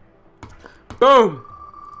 Boom.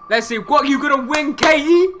 Let's see. What are you gonna win,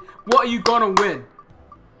 Katie? What are you gonna win?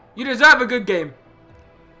 You deserve a good game.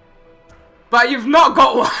 But you've not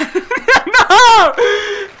got one. No!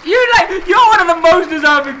 You're one of the most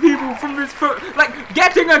deserving people from this like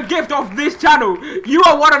getting a gift off this channel. You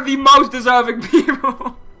are one of the most deserving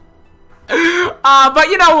people. But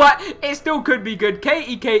you know what? It still could be good.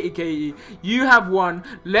 Katie. You have won.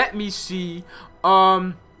 Let me see.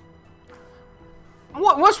 What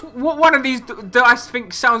one of these do I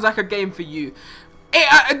think sounds like a game for you?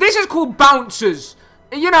 This is called Bouncers.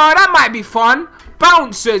 You know, that might be fun.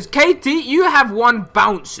 Bouncers. Katie, you have won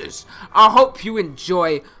Bouncers. I hope you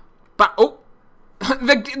enjoy. But oh,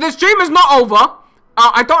 the stream is not over.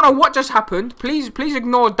 I don't know what just happened. Please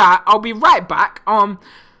ignore that. I'll be right back.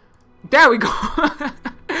 There we go.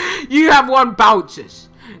 You have won Bouncers.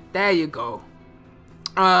 There you go.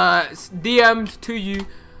 DM'd to you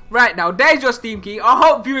right now. There's your Steam key. I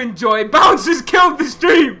hope you enjoy. Bouncers killed the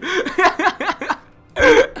stream.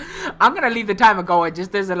 I'm gonna leave the timer going.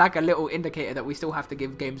 Just there's like a little indicator that we still have to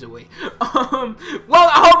give games away. Well,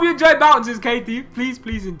 I hope you enjoy Bouncers, Katie.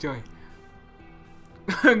 Please enjoy.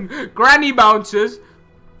 Granny Bouncers.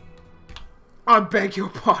 I beg your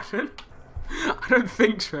pardon. I don't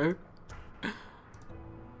think so.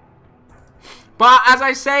 But as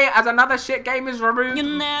I say, as another shit game is removed,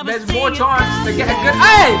 there's more chance to get a good.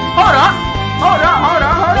 Hey, hold on.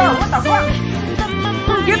 What the fuck?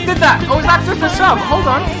 Who gifted that? Or was that just a sub? Hold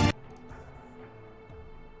on.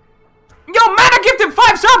 Yo, Mana gifted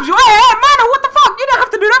 5 subs. Hey, Mana, what the fuck? fuck? You don't have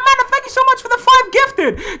to do that, man. Thank you so much for the 5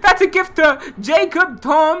 gifted. That's a gift to Jacob,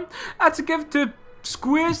 Tom. That's a gift to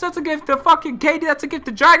Squish. That's a gift to fucking Katie. That's a gift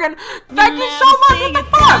to Dragon. Thank you so much. What the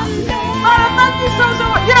fuck? Thank you so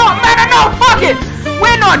much. You know what, man? No, fuck it.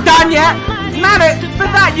 We're not done yet. Man, for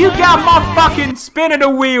that, you get a motherfucking spin of the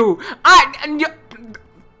wheel.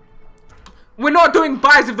 We're not doing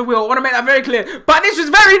buys of the wheel. I want to make that very clear. But this was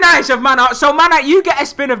very nice of Mana. So, Mana, you get a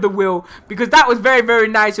spin of the wheel. Because that was very, very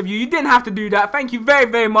nice of you. You didn't have to do that. Thank you very,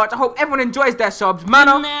 very much. I hope everyone enjoys their subs.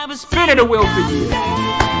 Mana, spin of the wheel for you.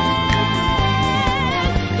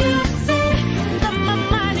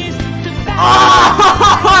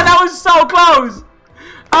 Oh, that was so close.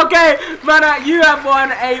 Okay, Mana, you have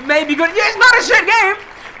won a maybe good. Yeah, it's not a shit game.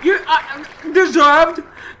 You deserved.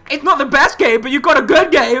 It's not the best game, but you got a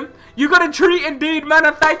good game. You got a treat indeed,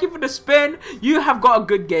 Mana. Thank you for the spin. You have got a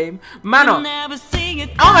good game, Mana. Oh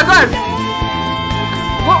my god.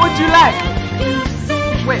 What would you like?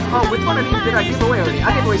 Wait, oh, which one of these did I give away already?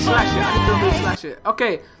 I gave away Slash It. I didn't give away Slash It.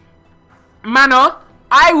 Okay, Mana,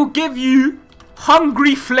 I will give you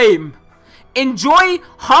Hungry Flame. Enjoy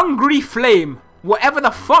Hungry Flame. Whatever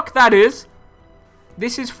the fuck that is,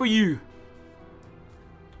 this is for you.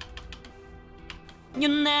 You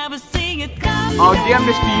never see it coming. I'll DM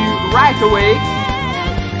this to you right away.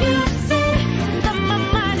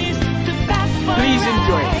 Please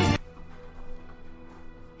enjoy.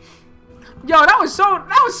 Yo, that was so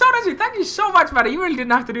nice. Thank you so much, man. You really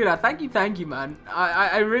didn't have to do that. Thank you, man.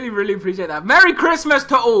 I really appreciate that. Merry Christmas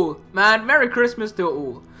to all, man. Merry Christmas to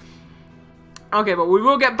all. Okay, but we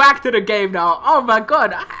will get back to the game now. Oh my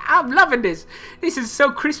god, I'm loving this. This is so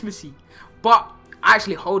Christmassy. But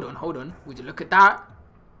actually, hold on. Would you look at that?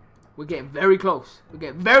 We're getting very close. We're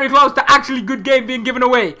getting very close to actually good game being given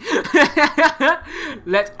away.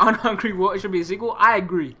 Let's Unhungry Water should be a sequel. I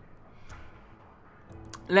agree.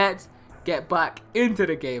 Let's get back into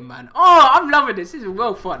the game, man. Oh, I'm loving this. This is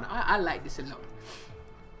well fun. I like this a lot.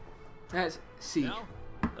 Let's see. Now,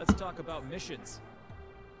 let's talk about missions.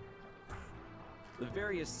 The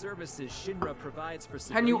various services Shinra provides for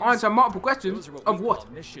civilians. Can you answer multiple questions of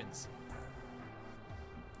what? Missions.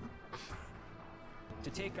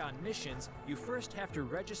 To take on missions, you first have to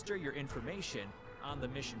register your information on the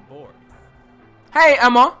mission board. Hey,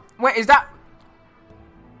 Emma. Wait, is that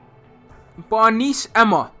Barnice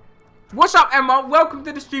Emma? What's up, Emma? Welcome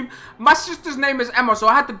to the stream. My sister's name is Emma, so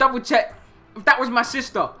I had to double check if that was my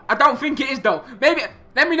sister. I don't think it is, though. Maybe.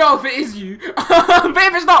 Let me know if it is you. But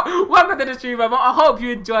if it's not, welcome to the stream, Emma. I hope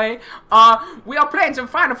you enjoy. We are playing some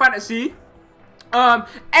Final Fantasy.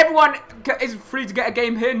 Everyone is free to get a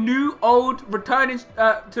game here. New, old, returning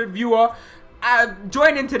to the viewer.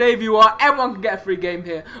 Joining today, viewer. Everyone can get a free game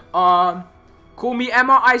here. Call me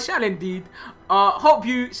Emma. I shall indeed. Hope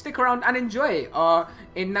you stick around and enjoy.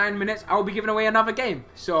 In 9 minutes, I will be giving away another game.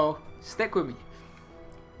 So stick with me.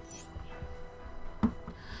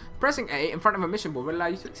 Pressing A in front of a mission board will allow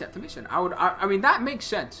you to accept a mission. I mean, that makes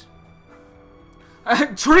sense.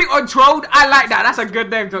 Treat or Trolled? I like that. That's a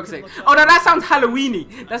good name, Toxic. Oh, no, that sounds Halloween-y.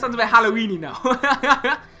 That sounds a bit Halloween-y now.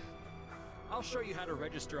 I'll show you how to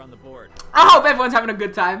register on the board. I hope everyone's having a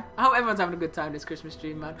good time. I hope everyone's having a good time this Christmas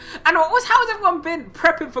stream, man. And how has everyone been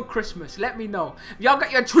prepping for Christmas? Let me know. If y'all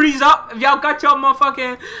got your trees up, if y'all got your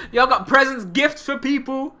motherfucking, y'all got presents, gifts for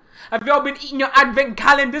people. Have y'all been eating your advent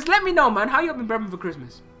calendars? Let me know, man. How y'all been prepping for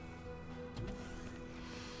Christmas?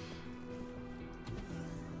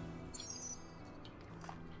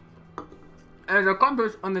 There's a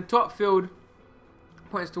compass on the top field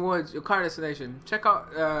points towards your current destination. Check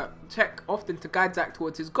often to guide Zack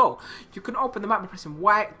towards his goal. You can open the map by pressing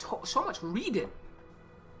Y. So much reading.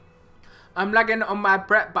 I'm lagging on my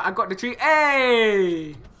prep, but I got the tree.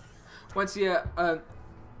 Hey! 1 year I'm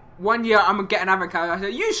gonna get an advent calendar. I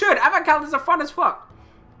said, you should. Advent calendars are fun as fuck.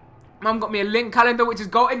 Mum got me a link calendar, which is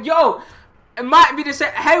gold. And yo, it might be the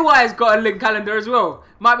same. Haywire's got a link calendar as well.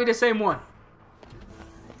 Might be the same one.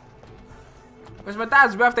 It's my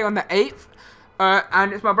dad's birthday on the 8th,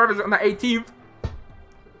 and it's my brother's on the 18th.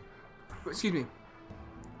 Excuse me.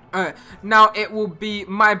 Now it will be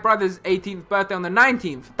my brother's 18th birthday on the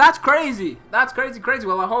 19th. That's crazy. That's crazy.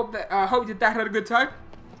 Well, I hope your dad had a good time,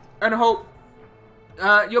 and I hope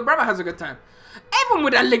your brother has a good time. Everyone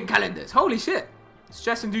with their link calendars. Holy shit.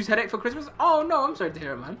 Stress-induced headache for Christmas? Oh no, I'm sorry to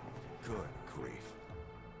hear it, man. Good grief.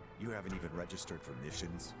 You haven't even registered for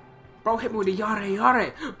missions? Bro hit me with a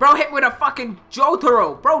yare. Bro hit me with a fucking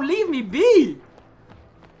Jotaro. Bro, leave me be.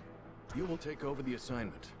 You will take over the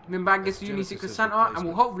assignment. Then back gets to uni Secret Santa, and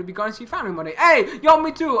we'll hopefully be going to see family Monday. Hey, yo,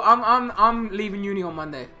 me too. I'm leaving uni on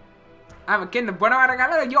Monday. I have a kid.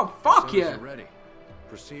 Yo, fuck yeah. Ready.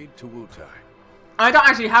 Proceed to Wutai. I don't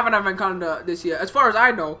actually have an advent calendar this year. As far as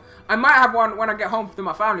I know, I might have one when I get home to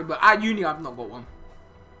my family, but at uni I've not got one.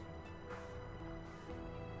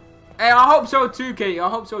 Hey, I hope so too, Katie. I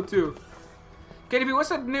hope so too. KDP, what's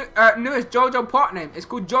the newest JoJo park name? It's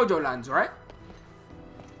called JoJo Lands, right?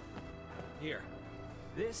 Here.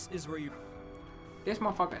 This is where you... This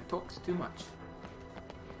motherfucker talks too much.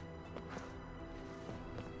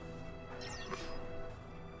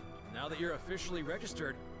 Now that you're officially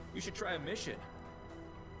registered, you should try a mission.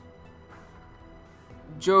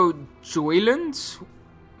 JoJoylands?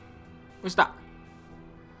 What's that?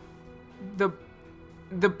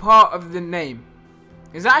 The part of the name.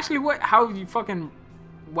 Is that actually what? How you fucking?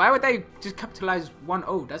 Why would they just capitalize one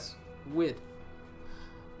O? That's weird.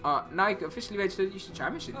 Now you officially registered. You should try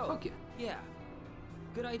mission. Oh, fuck yeah. Yeah.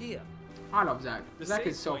 Good idea. I love Zach. The Zach save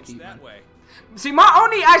is so point's cute, that man. way. See, my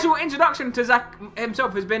only actual introduction to Zach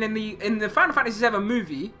himself has been in the Final Fantasy VII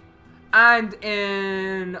movie, and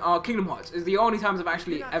in Kingdom Hearts. Is the only times I've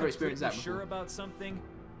actually ever experienced that before. Sure about something?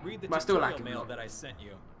 Read the But I still tutorial like him, mail though. that I sent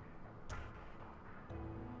you.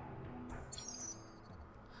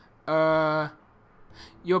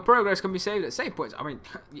 Your progress can be saved at save points. I mean,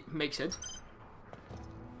 it makes sense.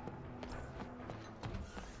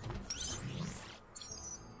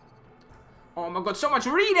 Oh my god, so much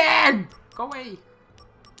reading! Go away.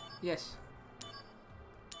 Yes.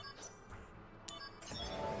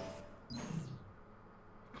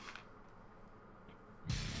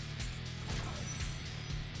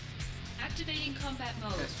 Activating combat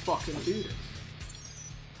mode. Let's fucking do this.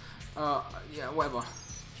 Yeah, whatever.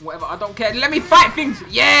 Whatever, I don't care. Let me fight things!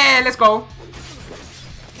 Yeah, let's go.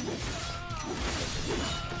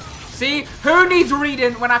 See? Who needs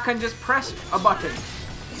reading when I can just press a button?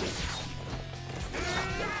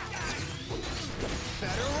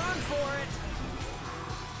 Better run for it.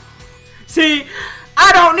 See?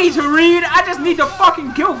 I don't need to read. I just need to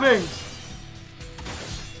fucking kill things.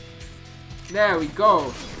 There we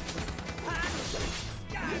go.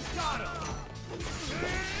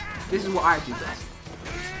 This is what I do best.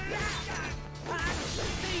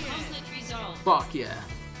 Conflict resolved. Fuck yeah.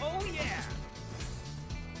 Oh yeah.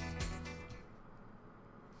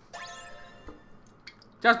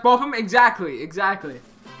 Just bop him? Exactly, exactly.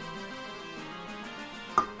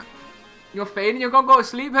 You're fading? You're gonna go to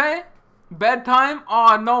sleep, hey? Bedtime?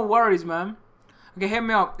 Oh, no worries, man. Okay, hit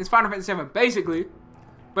me up. It's Final Fantasy VII, basically.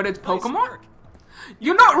 But it's Pokemon? Nice work.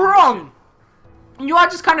 You're not wrong! You are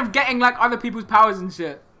just kind of getting, like, other people's powers and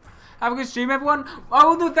shit. Have a good stream, everyone.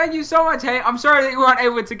 Oh, no, thank you so much, hey. I'm sorry that you weren't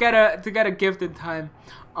able to get a gift in time.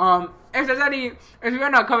 If you're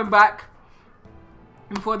not coming back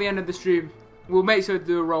before the end of the stream, we'll make sure to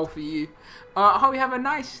do a roll for you. I hope you have a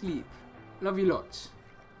nice sleep. Love you lots.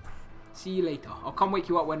 See you later. I'll come wake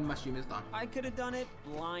you up when my stream is done. I could have done it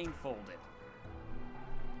blindfolded.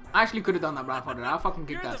 I actually could have done that blindfolded. I'll fucking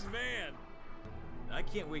kick You're that. the man. I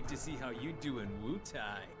can't wait to see how you do in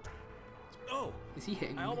Wu-Tai. Oh, Is he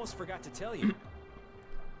hitting I me? almost forgot to tell you.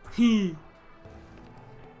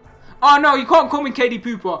 Oh no, you can't call me KD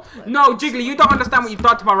Pooper. No, Jiggly, you don't understand what you've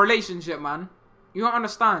done to my relationship, man. You don't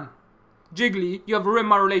understand. Jiggly, you have ruined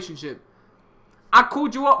my relationship. I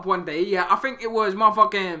called you up one day, yeah, I think it was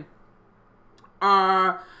motherfucking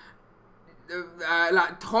like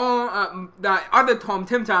Tom, that other Tom,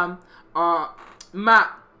 Tim Tam,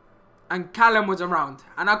 Matt, and Callum was around,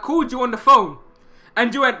 and I called you on the phone,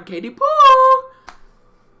 and you went, KD Poo.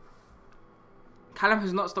 Callum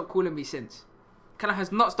has not stopped calling me since. Callum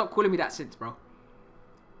has not stopped calling me that since, bro.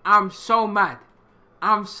 I'm so mad.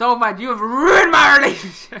 I'm so mad. You have ruined my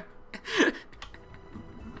relationship.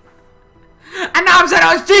 And now I'm sitting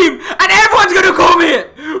on stream, and everyone's gonna call me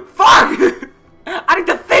it. Fuck. I need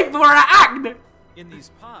to think before I act. In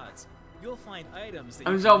these pods, you'll find items that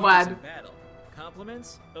I'm you so can use mad. in battle.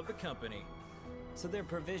 Compliments of the company. So they're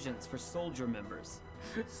provisions for soldier members.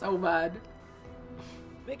 So bad.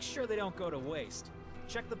 Make sure they don't go to waste.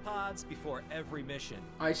 Check the pods before every mission.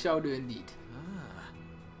 I shall do indeed. Ah,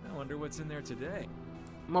 I wonder what's in there today.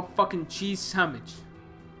 Motherfucking cheese sandwich.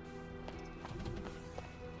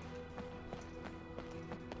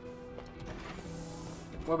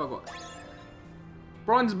 What have I got?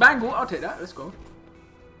 Bronze bangle. I'll take that. Let's go.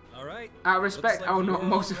 All right. Out of respect, looks like I will you're not all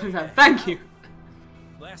most of the ready time. to Thank head you.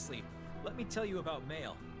 out. Lastly, let me tell you about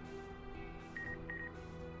mail.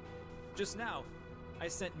 Just now, I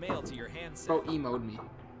sent mail to your handset. Bro, emailed me. You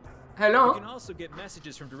Hello? can also get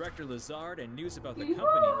messages from Director Lazard and news about the company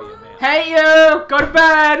via mail. Hey you! Go to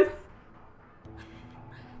bed!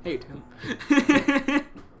 Hate him.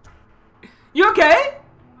 You okay?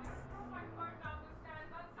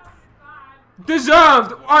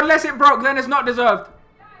 Deserved! Unless it broke, then it's not deserved.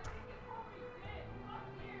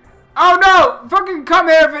 Oh no! Fucking come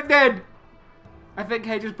here if it did! I think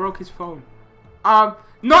he just broke his phone.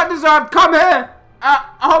 Not deserved. Come here!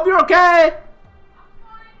 I hope you're okay!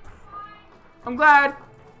 I'm glad.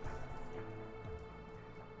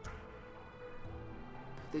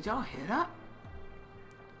 Did y'all hear that?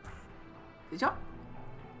 Did y'all?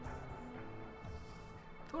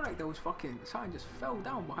 I feel like there was fucking something just fell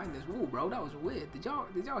down behind this wall, bro. That was weird. Did y'all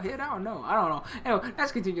hear that or no? I don't know. Anyway,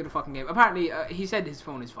 let's continue the fucking game. Apparently, he said his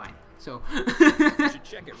phone is fine. So You should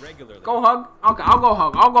check it regularly. go hug. Okay, I'll go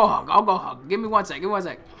hug. I'll go hug. I'll go hug. Give me 1 sec. Give me 1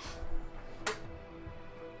 sec.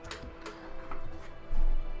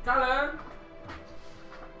 Callum.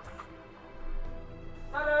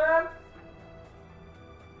 Callum.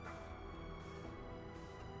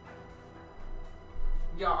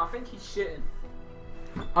 Yo, I think he's shitting.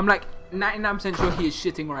 I'm like 99% sure he is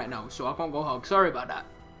shitting right now, so I can't go hug. Sorry about that.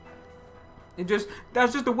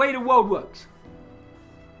 That's just the way the world works.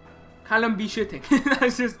 Callum be shitting.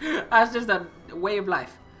 that's just a way of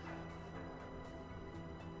life.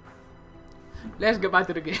 Let's get back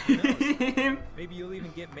to the game. Maybe you'll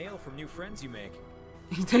even get mail from new friends you make.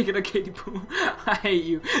 He's taking a kiddie pool. I hate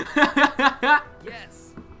you.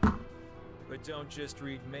 Yes. But don't just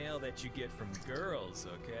read mail that you get from girls,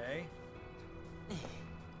 okay?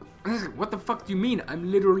 What the fuck do you mean?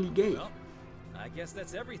 I'm literally gay. Well, I guess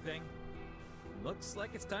that's everything. Looks like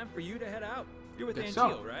it's time for you to head out. You're with Guess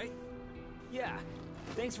Angeal, so. right? Yeah.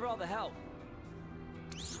 Thanks for all the help.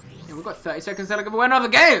 Yeah, we've got 30 seconds to give away another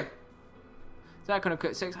game. Is that gonna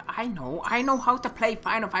cut 6? I know how to play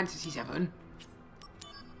Final Fantasy VII.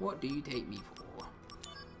 What do you take me for?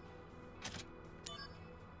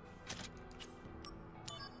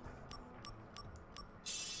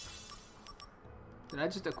 Did I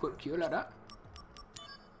just equip Q like that?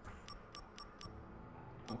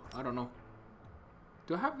 Oh, I don't know.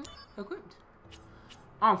 Do I have it equipped?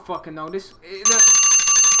 I don't fucking know. This.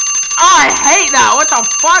 I hate that! What the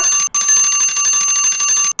fuck?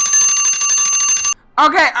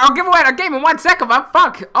 Okay, I'll give away the game in 1 second, but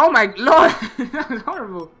fuck! Oh my lord! That was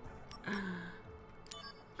horrible.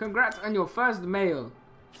 Congrats on your first mail.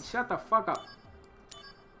 Shut the fuck up.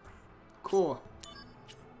 Cool.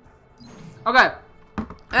 Okay.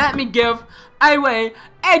 Let me give away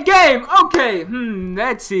a game. Okay.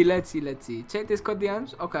 Let's see. Check this code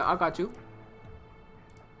DMs. Okay, I got you.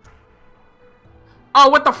 Oh,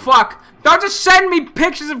 what the fuck? Don't just send me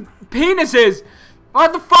pictures of penises.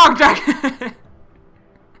 What the fuck, Jack?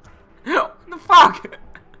 What the fuck?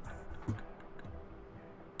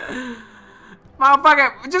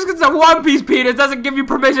 Motherfucker, just because it's a One Piece penis doesn't give you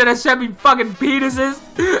permission to send me fucking penises.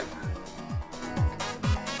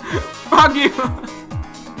 Fuck you.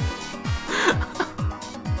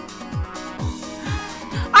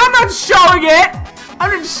 I'm not showing it.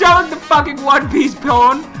 I'm not showing the fucking One Piece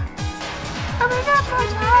porn.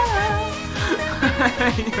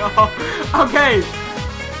 Okay.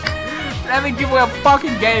 Let me give away a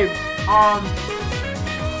fucking game.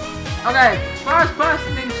 Okay, first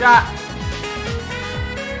person in chat.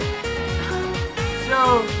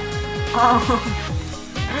 So,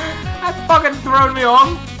 that fucking thrown me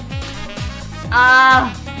on.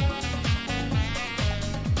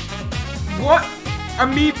 What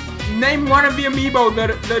name one of the amiibo that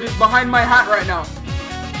is behind my hat right now.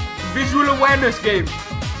 Visual awareness game.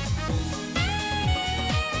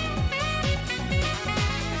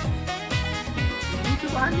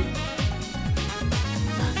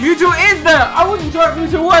 Mewtwo is there! I wasn't sure if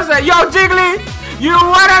Mewtwo was there. Yo, Jiggly! You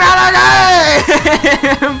won another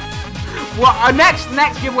game! Well, next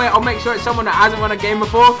giveaway, I'll make sure it's someone that hasn't won a game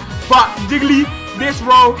before. But, Jiggly, this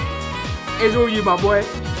row is all you, my boy.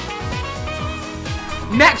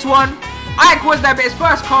 Next one, Ike was there, but it's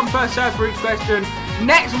first come, first serve for each question.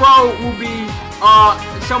 Next row will be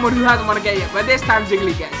someone who hasn't won a game yet. But this time,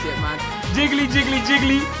 Jiggly gets it, man. Jiggly.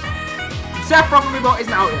 Seth from Amiibo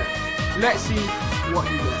isn't out yet. Let's see what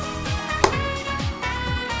he gets.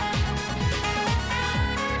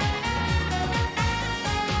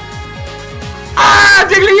 Ah,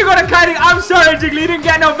 Jiggly, you got a kiting. I'm sorry, Jiggly, you didn't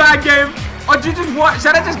get no bad game. Or did you just what?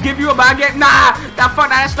 Should I just give you a bad game? Nah,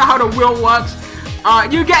 that's not how the wheel works.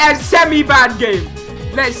 You get a semi-bad game.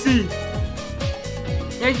 Let's see.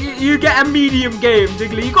 You get a medium game,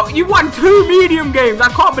 Jiggly. You won 2 medium games. I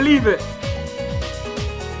can't believe it.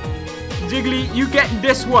 Jiggly, you get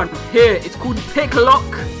this one here. It's called Pick Lock.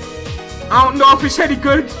 I don't know if it's any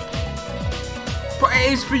good, but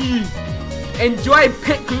it is for you. Enjoy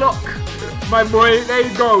Pick Lock, my boy. There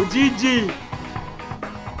you go. GG.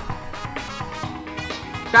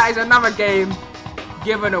 That is another game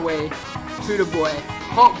given away to the boy.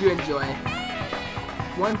 Hope you enjoy.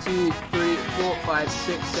 1, 2, 3, 4, 5,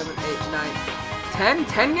 6, 7, 8, 9, 10.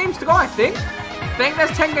 10 games to go, I think. I think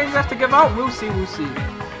there's 10 games left to give out. We'll see, we'll see.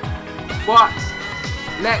 But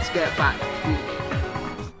let's get back to the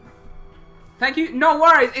game. Thank you. No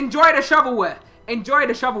worries. Enjoy the shovelware. Enjoy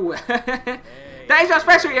the shovelware. That is your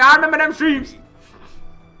specialty. I remember them streams.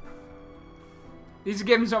 Need to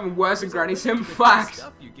give him something worse than Granny Sim. Facts.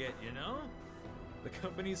 Stuff you get, you know? The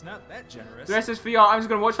company's not that generous. The rest is for y'all. I'm just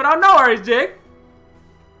gonna watch for now. No worries, Jake.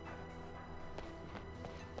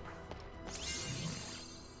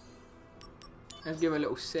 Let's give a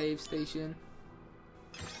little save station.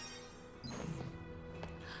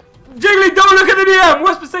 Jiggly, don't look at the DM!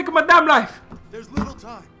 What's the sake of my damn life? There's little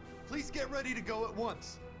time. Please get ready to go at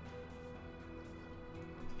once.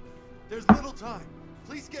 There's little time.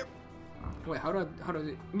 Please get... Wait, how do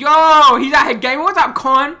it... Yo! He's out here gaming. What's up,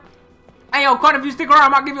 Con? Hey, yo, Con, if you stick around, I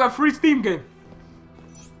might give you a free Steam game.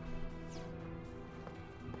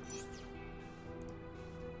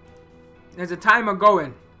 There's a timer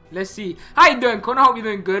going. Let's see. How you doing, Con? I hope you're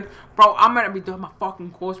doing good. Bro, I'm meant to be doing my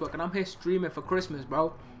fucking coursework, and I'm here streaming for Christmas,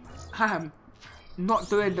 bro. I am not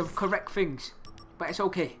doing the correct things. But it's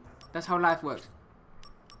okay. That's how life works.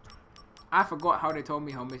 I forgot how they told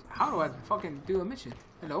me how do I fucking do a mission?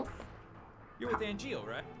 Hello? You're with Angel,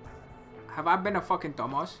 right? Have I been a fucking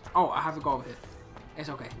dumbass? Oh, I have to go over here. It's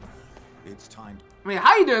okay. It's time. I mean,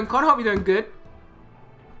 how you doing, Con? Hope you're doing good.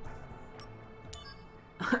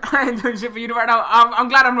 I ain't doing shit for you right now. I'm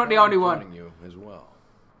glad I'm not the only one. You as well.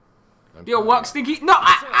 Yo, work stinky. No,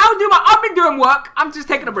 I've been doing work. I'm just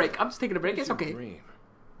taking a break. It's okay. Dream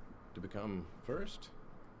to become first?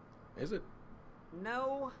 Is it?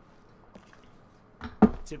 No.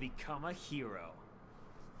 To become a hero.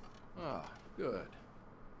 Ah, good.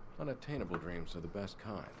 Unattainable dreams are the best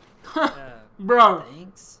kind. Bro.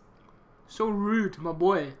 Thanks. So rude, my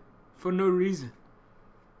boy. For no reason.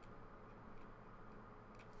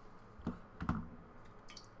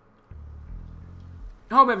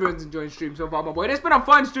 I hope everyone's enjoying stream so far, my boy. It's been a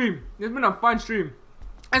fun stream.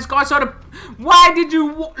 And Scott, so why did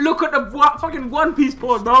you look at the fucking One Piece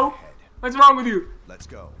pause, bro? What's wrong with you? Let's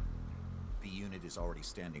go. The unit is already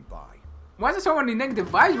standing by. Why is there so many negative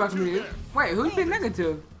vibes about me? Wait, who's been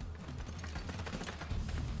negative?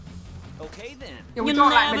 Okay then. Yeah, we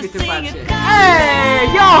don't like negative vibes here. Hey,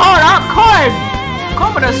 yo, hold up,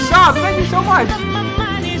 Come with a sub. Thank you so much.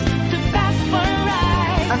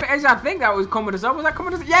 I think that was Con with a sub. Was that Con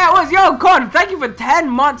with a sub? Yeah, it was. Yo, Con, thank you for 10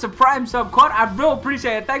 months of Prime sub, Con. I really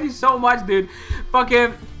appreciate it. Thank you so much, dude.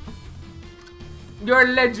 Fucking, you're a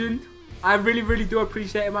legend. I really, really do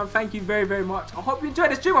appreciate it, man. Thank you very, very much. I hope you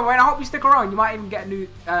enjoyed the stream, my boy. I hope you stick around. You might even get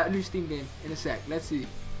a new Steam game in a sec. Let's see.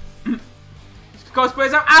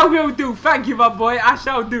 Cosplayers, I will do. Thank you, my boy. I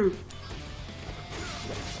shall do.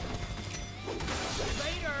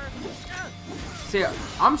 See,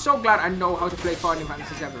 I'm so glad I know how to play Final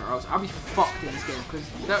Fantasy 7 or else I'll be fucked in this game because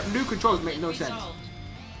the new controls make no sense.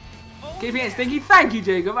 Keep being stinky. Thank you,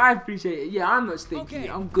 Jacob. I appreciate it. Yeah, I'm not stinky. Okay,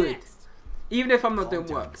 I'm good. Even if I'm not doing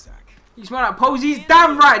work. You smell like posies?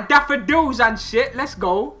 Damn right. Daffodils and shit. Let's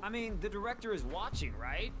go. I mean, the director is watching,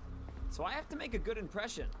 right? So I have to make a good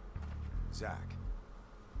impression. Zach.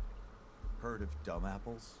 Heard of dumb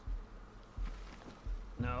apples?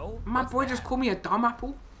 No. My boy just called me a dumb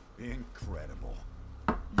apple? Incredible.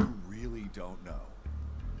 You really don't know.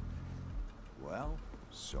 Well,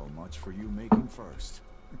 so much for you making first.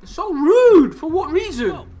 So rude. For what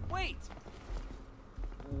reason? Oh, wait.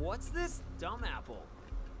 What's this dumb apple?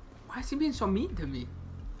 Why is he being so mean to me?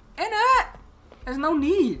 Innit? There's no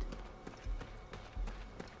need.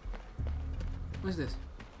 What's this?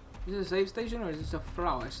 Is this a save station or is this a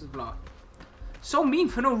flower? It's just a flower. So mean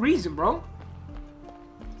for no reason, bro.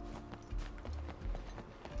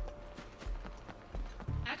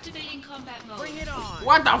 Activating combat mode. Bring it on.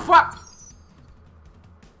 What the fuck?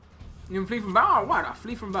 You can flee from battle? Why not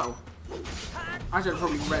flee from battle? I should have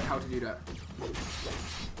probably read how to do that.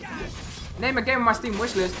 Name a game on my Steam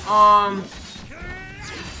wishlist. I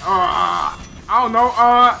don't know.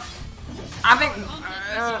 I think.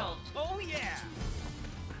 Oh yeah.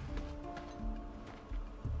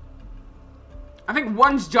 I think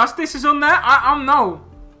One's Justice is on there. I don't know.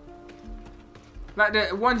 Like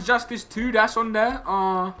the One's Justice 2, that's on there.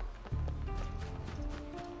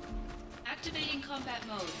 Activating combat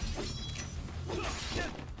mode.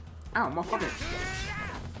 Ow, motherfucker.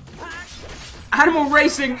 Animal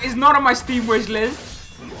Racing is not on my Steam wish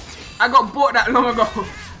list. I got bought that long ago.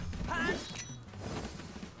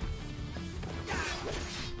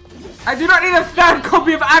 I do not need a third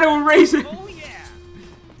copy of Animal Racing. Oh yeah.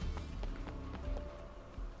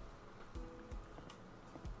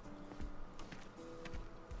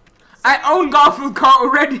 I own Garfield Kart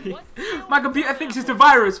already. My computer thinks it's a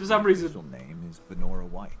virus for some The reason. official name is Benora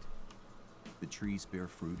White. The trees bear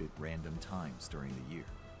fruit at random times during the year.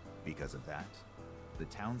 Because of that, the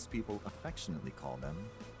townspeople affectionately call them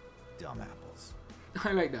dumb apples.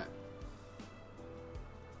 I like that.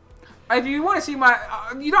 If you want to see my,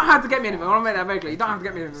 you don't have to get me anything. I want to make that very clear. You don't have to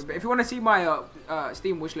get me anything. But if you want to see my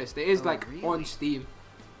Steam wishlist, it is like on Steam.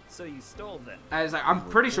 So you stole them. And it's like I'm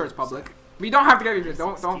pretty sure it's public. But you don't have to get me anything.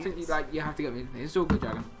 Don't think you have to get me anything. It's all good,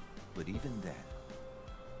 Dragon. But even then,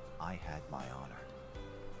 I had my honor.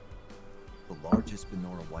 The largest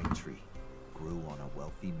Benora White tree grew on a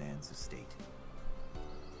wealthy man's estate.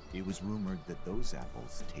 It was rumored that those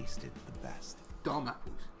apples tasted the best. Dumb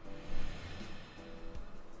apples.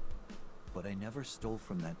 But I never stole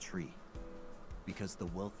from that tree, because the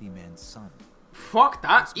wealthy man's son. Fuck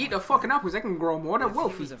that. Eat the fucking apples. They can grow more. They're If he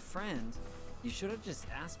wealthy. was a friend, you should have just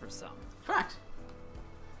asked for some. Facts.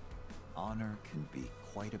 Honor can be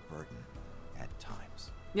quite a burden at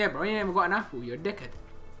times. Yeah, bro. You never got an apple. You're a dickhead.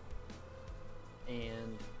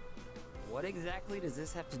 And what exactly does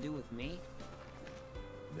this have to do with me?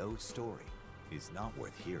 No story is not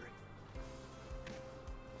worth hearing.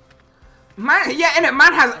 Man, yeah, innit?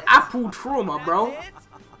 Man has apple trauma, bro.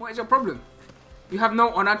 What is your problem? You have no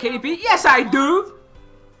honor, KDP? Yes, I do.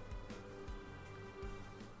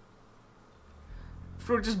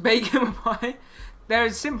 For just baking him a pie. There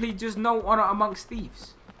is simply just no honor amongst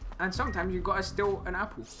thieves. And sometimes you gotta steal an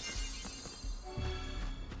apple.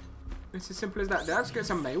 It's as simple as that. Let's get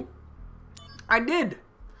some mail. I did.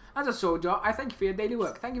 As a soldier, I thank you for your daily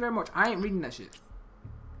work. Thank you very much. I ain't reading that shit.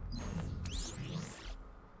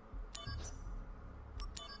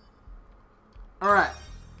 Alright.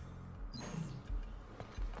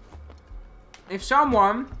 If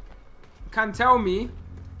someone can tell me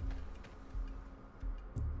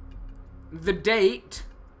the date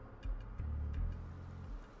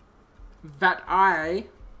that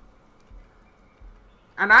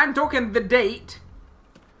and I'm talking the date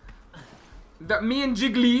that me and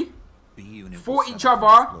Jiggly fought each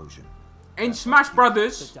other in Smash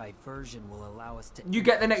Brothers, The diversion will allow us to. you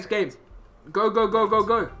get the next game. Go, go, go, go,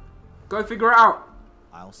 go. Go figure it out.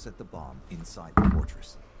 I'll set the bomb inside the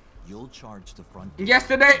fortress. You'll charge the front gate.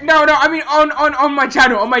 Yesterday, no, I mean on my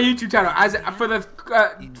channel, on my YouTube channel, as for the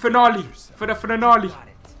finale, for the finale. Got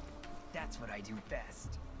it. That's what I do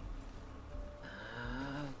best.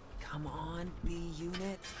 Come on, B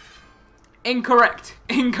unit. Incorrect.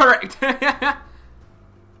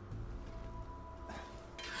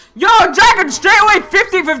 Yo, Dragon, straight away,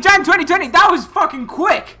 15th of Jan 2020. That was fucking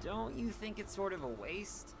quick. Don't you think it's sort of a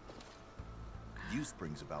waste? Use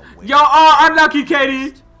brings about waste. Yo, oh, unlucky,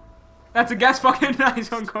 Katie. That's a guess. Fucking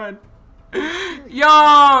nice one, Cohen.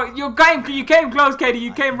 Yo, you came close, Katie.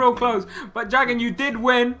 You came real close. But Dragon, you did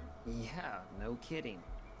win. Yeah, no kidding.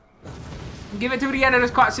 Give it to the end of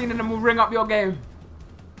this cutscene, and then we'll ring up your game.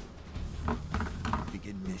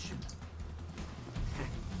 Begin mission.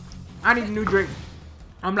 I need a new drink.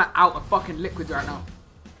 I'm like out of fucking liquids right now.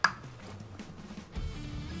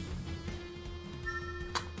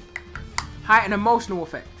 Height and emotional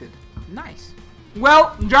affected. Nice.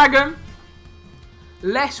 Well, Dragon,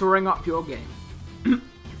 let's ring up your game.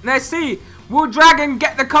 Let's see. Will Dragon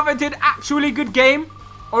get the coveted actually good game?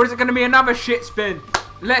 Or is it going to be another shit spin?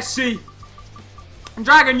 Let's see.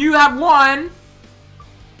 Dragon, you have won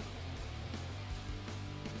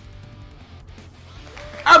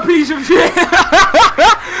a piece of shit.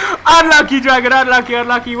 Unlucky, Dragon.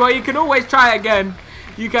 Unlucky. Well, you can always try again.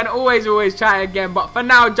 You can always try again. But for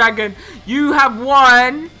now, Dragon, you have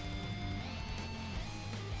won.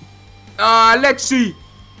 Let's see.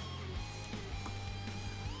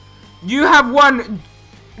 You have won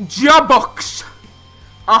Gearbox.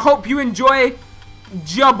 I hope you enjoy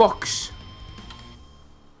Gearbox.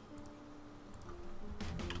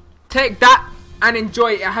 Take that and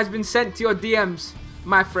enjoy it. It has been sent to your DMs,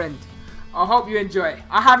 my friend. I hope you enjoy it.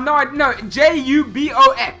 I have no idea. No,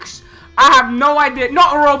 Jubox. I have no idea.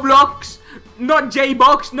 Not Roblox. Not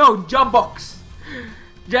J-Box. No, Gearbox.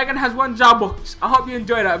 Dragon has one Gearbox. I hope you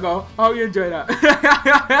enjoy that, bro. I hope you enjoy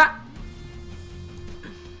that.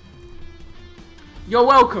 You're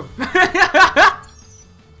welcome.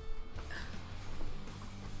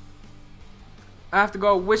 I have to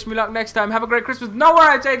go. Wish me luck next time. Have a great Christmas. No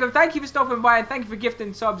worries, Jacob. Thank you for stopping by and thank you for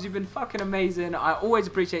gifting subs. You've been fucking amazing. I always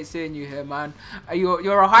appreciate seeing you here, man.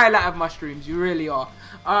 You're a highlight of my streams. You really are.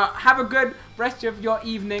 Have a good rest of your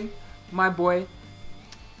evening, my boy.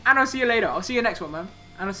 And I'll see you later. I'll see you next one, man.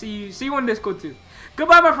 And I'll see you on Discord too.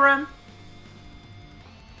 Goodbye, my friend.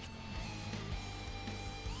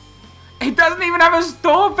 It doesn't even have a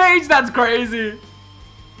store page. That's crazy.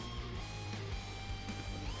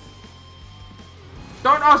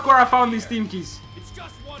 Don't ask where I found these Steam keys.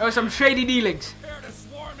 There were some shady dealings.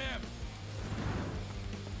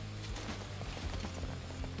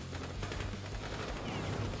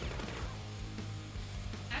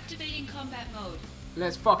 Activating combat mode.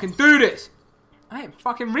 Let's fucking do this. I ain't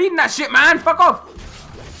fucking reading that shit, man. Fuck off.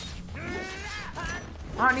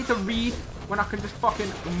 I don't need to read when I can just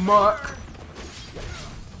fucking murk.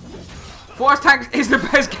 Force Tanks is the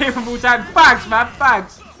best game of all time. Fags, man.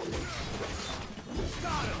 Fags.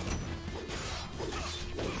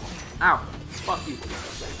 Ow. Fuck you.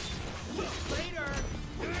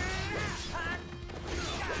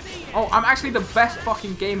 Oh, I'm actually the best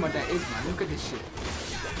fucking gamer there is, man. Look at this shit.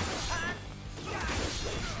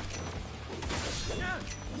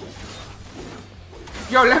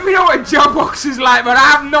 Yo, let me know what jump box is like, but I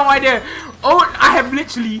have no idea. Oh, I have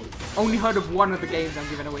literally only heard of one of the games I'm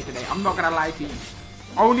giving away today. I'm not gonna lie to you.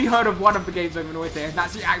 Only heard of one of the games I'm giving away today, and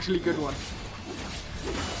that's the actually good one.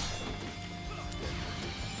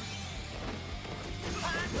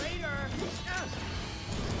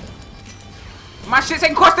 My shit's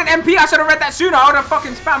ain't costing MP. I should have read that sooner. I would have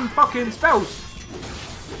fucking spammed fucking spells.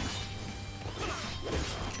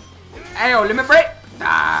 Ayo, limit break.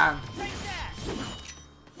 Damn.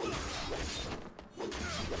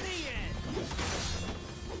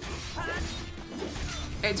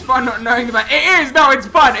 It's fun not knowing about. It is. No, it's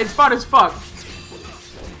fun. It's fun as fuck.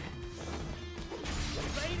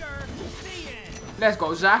 Let's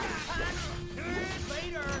go, Zach.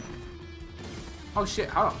 Oh shit!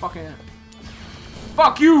 How the fucking?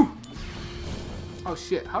 Fuck you! Oh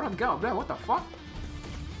shit! How did I get up there? What the fuck?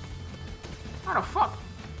 How the fuck?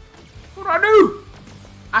 What did I do?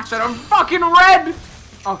 I should have fucking read.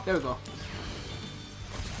 Oh, there we go.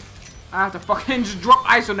 I have to fucking just drop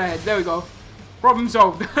ice on their head. There we go. Problem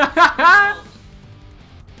solved.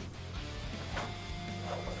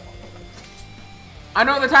 I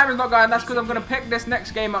know the time is not going. That's because I'm gonna pick this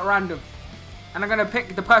next game at random, and I'm gonna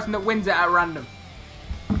pick the person that wins it at random.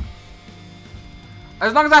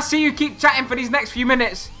 As long as I see you keep chatting for these next few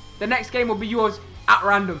minutes, the next game will be yours at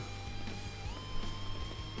random.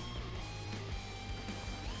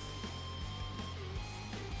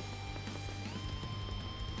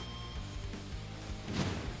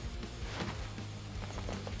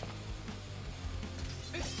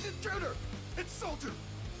 It's intruder! It's soldier!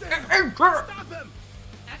 Intruder! Stop him!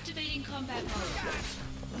 Activating combat mode.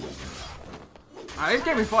 This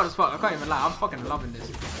game is fun as fuck. I can't even lie. I'm fucking loving this.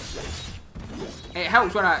 It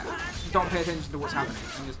helps when I don't pay attention to what's happening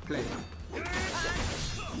and just play.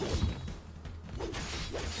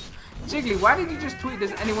 Jiggly, why did you just tweet?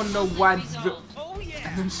 Does anyone know why?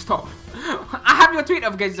 And then stop. I have your tweet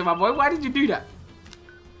notifications, my boy. Why did you do that?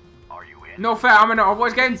 Are you in? No fair. I'm in a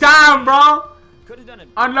voice game. Damn, bro.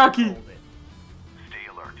 Unlucky. Stay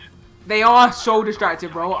alert. They are so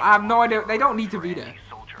distracted, bro. I have no idea. They don't need to be there.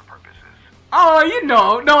 Soldier purposes. Oh, you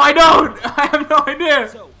know. No, I don't. I have no idea.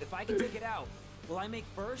 So, if I can take it out, will I make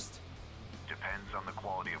first? Depends on the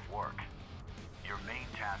quality of work. Your main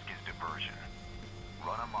task is diversion.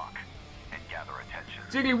 Run amok and gather attention.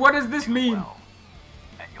 Jiggly, what does this mean? Well,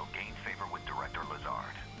 and you'll gain favor with Director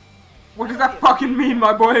Lazard. What does that fucking mean,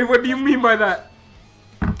 my boy? What do you mean by that?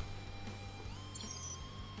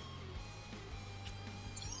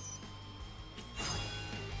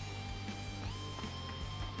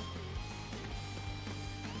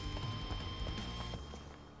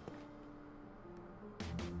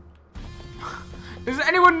 Does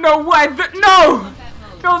anyone know why? No!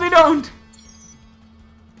 No, they don't!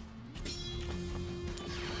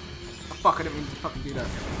 Oh, fuck, I didn't mean to fucking do that.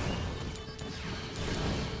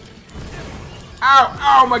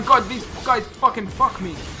 Ow! Oh my god, these guys fucking fuck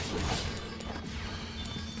me.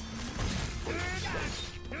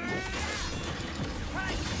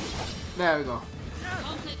 There we go.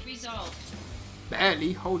 Conflict resolved.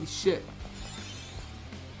 Barely, holy shit.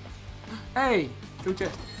 Hey, two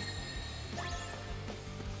chest.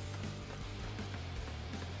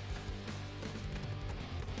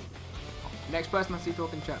 Next person I see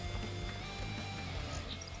talking chat.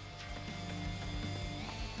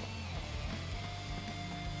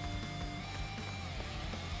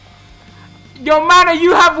 Yo, Mana,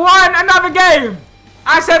 you have won another game.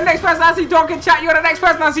 I said next person I see talking chat. You're the next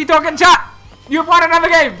person I see talking chat. You've won another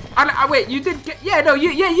game. Wait, you did get... Yeah, no,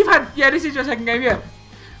 you've had... Yeah, this is your second game, yeah.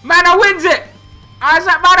 Mana wins it. I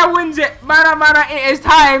said Mana wins it. Mana, it is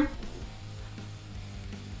time.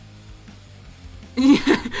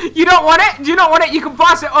 You don't want it? Do you not want it? You can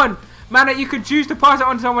pass it on. Mana, you can choose to pass it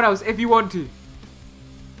on to someone else if you want to.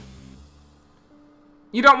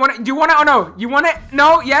 You don't want it? Do you want it or no? You want it?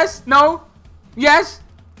 No? Yes? No? Yes?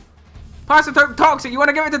 Pass it to Toxic. You want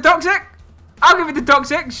to give it to Toxic? I'll give it to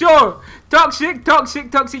Toxic, sure. Toxic.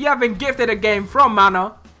 You have been gifted a game from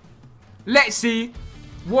Mana. Let's see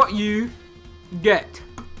what you get.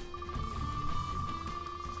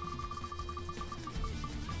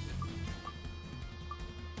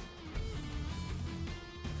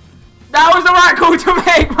 That was the right call to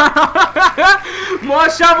make, man. More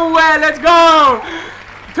shovelware, let's go.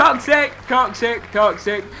 Toxic.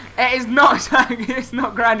 It is not, it's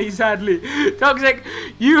not Granny, sadly. Toxic,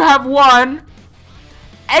 you have won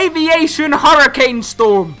Aviation Hurricane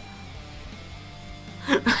Storm.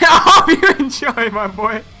 I hope you enjoy, my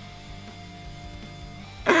boy.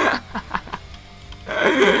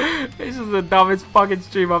 This is the dumbest fucking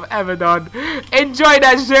stream I've ever done. Enjoy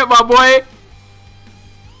that shit, my boy.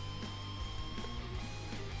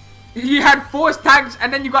 You had Force Tanks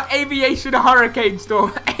and then you got Aviation Hurricane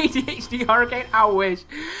Storm. ADHD Hurricane, I wish.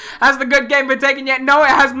 Has the good game been taken yet? No, it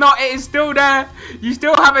has not. It is still there. You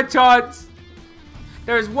still have a chance.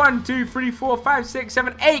 There is 1, 2, 3, 4, 5, 6,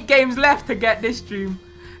 7, 8 games left to get this stream.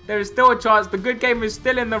 There is still a chance. The good game is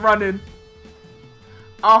still in the running.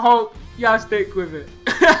 I hope y'all stick with it.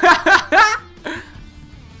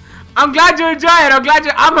 I'm glad you're enjoying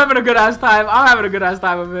it. I'm having a good ass time. I'm having a good ass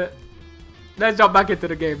time with it. Let's jump back into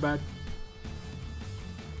the game, man.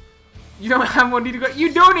 You don't have one need to go.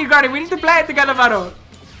 You do need Granny. We need to play it together, man.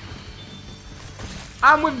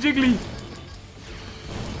 I'm with Jiggly.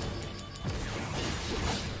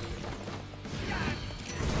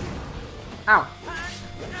 Ow.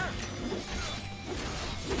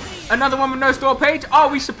 Another one with no store page. Are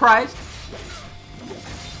we surprised?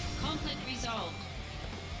 Conflict resolved.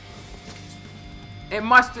 It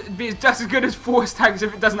must be just as good as Force Tanks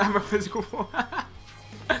if it doesn't have a physical form.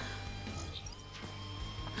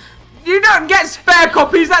 You don't get spare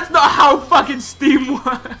copies. That's not how fucking Steam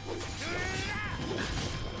works.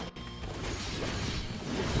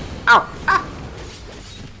 Ow. Ah.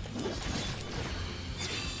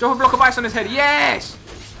 Drop a block of ice on his head. Yes!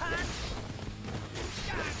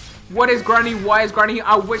 What is Granny? Why is Granny?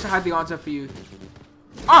 I wish I had the answer for you.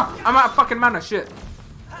 Oh, I'm out of fucking mana. Shit.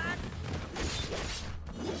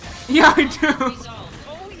 Yeah, I do.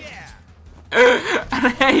 Oh yeah. And I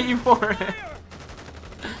hate you for it.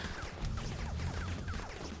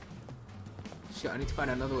 Shit, I need to find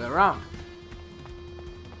another way around.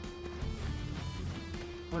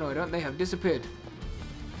 Oh no, I don't. They have disappeared.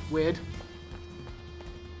 Weird.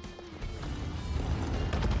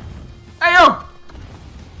 Hey yo!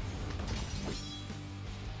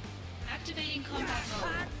 Activating combat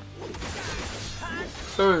mode.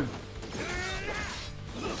 Boom.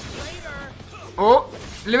 Oh,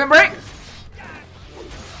 limit break.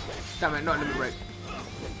 Damn it, not limit break.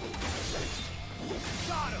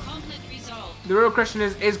 Conflict resolved. The real question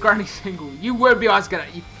is Granny single? You would be asking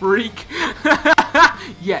that, you freak.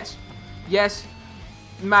 Yes. Yes.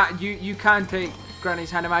 Matt, you can take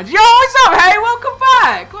Granny's hand in marriage. Yo, what's up? Hey, welcome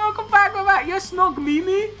back. Welcome back. You're Snog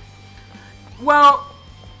Mimi. Well,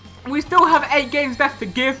 we still have 8 games left to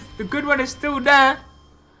give. The good one is still there.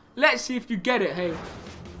 Let's see if you get it, hey.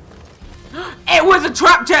 It was a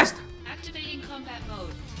trap chest! Activating combat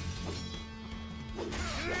mode.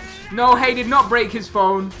 No, Hay did not break his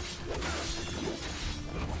phone.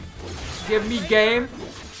 Give me game.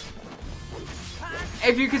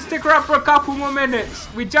 If you could stick around for a couple more minutes.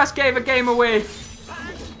 We just gave a game away.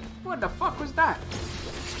 What the fuck was that?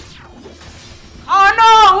 Oh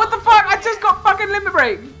no! What the fuck? I just got fucking limit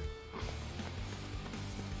break.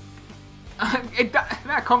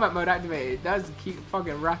 That combat mode activated. It does keep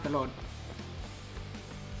fucking rattle on.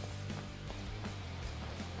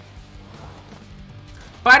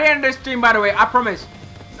 By the end of the stream, by the way, I promise,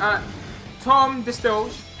 Tom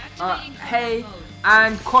Distills, Hay,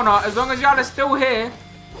 and Connor, as long as y'all are still here,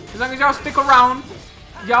 as long as y'all stick around,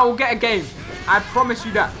 y'all will get a game. I promise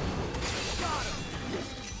you that.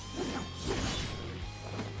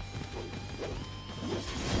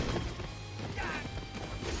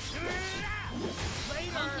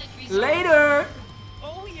 Later.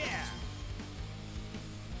 Oh yeah.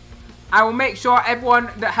 I will make sure everyone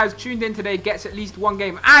that has tuned in today gets at least one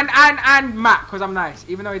game. And Matt, because I'm nice,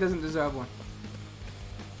 even though he doesn't deserve one.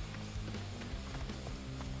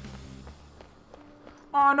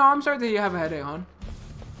 Oh no, I'm sorry that you have a headache, hon.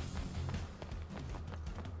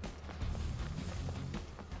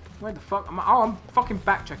 Where the fuck am I? Oh, I'm fucking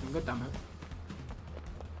backtracking. God damn it.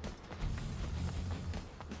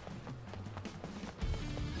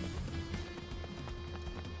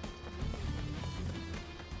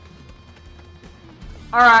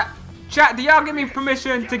 Alright, chat, do y'all give me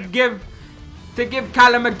permission to give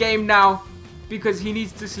Callum a game now? Because he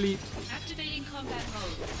needs to sleep. Activating combat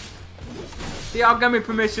mode. Do y'all give me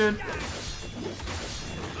permission?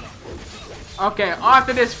 Okay,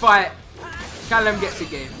 after this fight, Callum gets a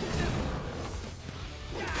game.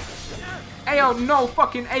 Ayo, no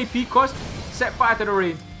fucking AP cost. Set fire to the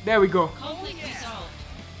ring. There we go. Conflict resolved.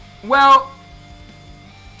 Well,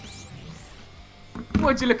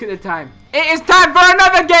 would you look at the time? It is time for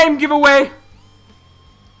another game giveaway.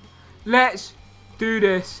 Let's do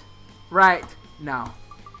this right now.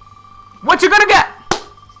 What you gonna get?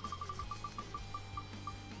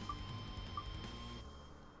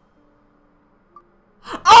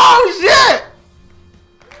 Oh shit!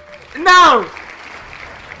 Now,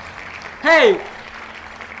 hey,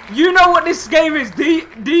 you know what this game is.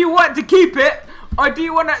 Do you want to keep it, or do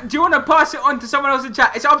you wanna pass it on to someone else in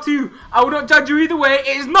chat? It's up to you. I will not judge you either way.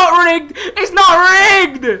 It's not rigged. It's not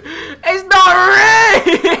rigged. It's not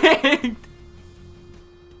rigged.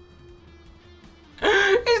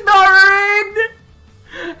 It's not rigged.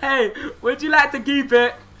 Hey, would you like to keep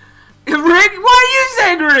it? Rigged? Why are you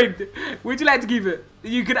saying rigged? Would you like to keep it?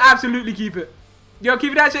 You could absolutely keep it. You're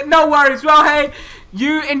keeping that shit? No worries. Well, hey,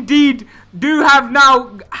 you indeed do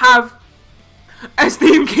now have a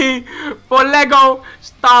Steam key for Lego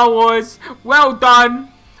Star Wars. Well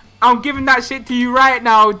done. I'm giving that shit to you right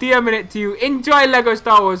now. DMing it to you. Enjoy Lego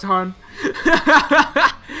Star Wars, hon.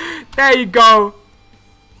 There you go.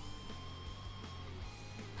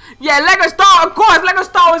 Yeah, Lego Star, of course, Lego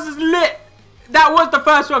Star Wars is lit. That was the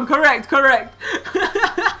first one, correct.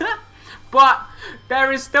 But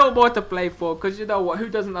there is still more to play for, because you know what, who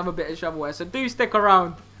doesn't have a bit of shovelware? So do stick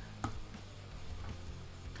around,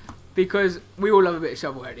 because we all have a bit of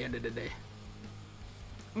shovelware at the end of the day.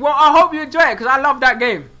 Well, I hope you enjoy it, because I love that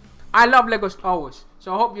game. I love Lego Star Wars,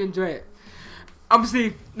 so I hope you enjoy it.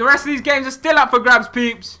 Obviously, the rest of these games are still up for grabs,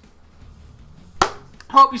 peeps.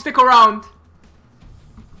 Hope you stick around.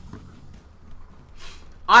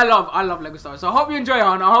 I love Lego Star Wars. So I hope you enjoy,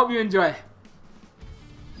 hon. I hope you enjoy.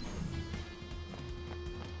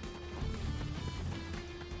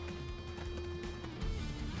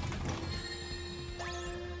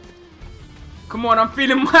 Come on, I'm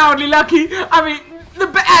feeling mildly lucky. I mean,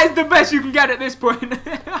 that is the best you can get at this point.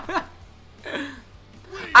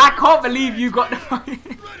 I can't believe you got the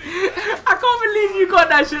I can't believe you got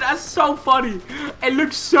that shit. That's so funny. It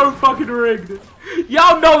looks so fucking rigged.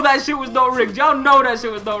 Y'all know that shit was not rigged. Y'all know that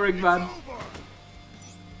shit was not rigged, man.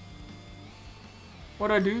 What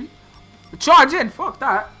do I do? Charge in. Fuck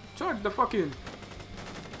that. Charge the fuck in.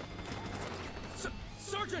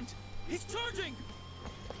 Sergeant, he's charging.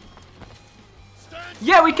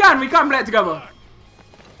 Yeah, we can play it together.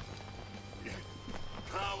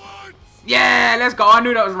 Yeah, let's go. I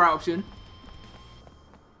knew that was the right option.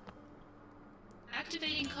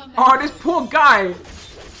 Activating combat. Oh, this poor guy.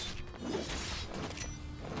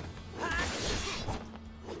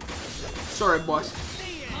 Sorry, boss.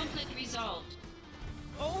 Conflict resolved.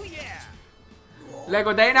 Oh yeah.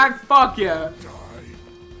 Lego Day Night, fuck yeah.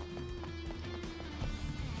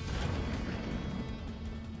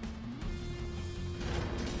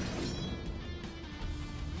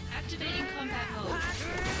 Activating combat mode.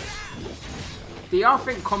 Do y'all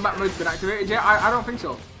think combat mode's been activated yet? I don't think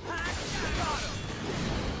so.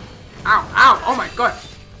 Ow, ow, oh my god.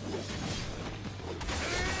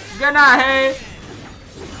 Good night, hey.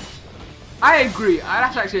 I agree.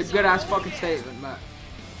 That's actually a good ass fucking statement, man.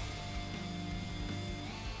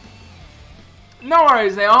 No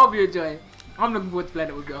worries, I hope you enjoy. I'm looking forward to playing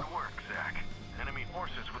it with Go. Good work, Zach. Enemy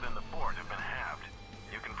forces within the fort have been halved.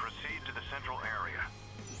 You can proceed to the central area.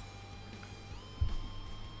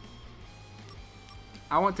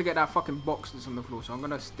 I want to get that fucking box that's on the floor, so I'm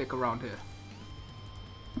gonna stick around here.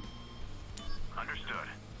 Understood.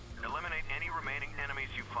 Eliminate any remaining enemies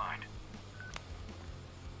you find.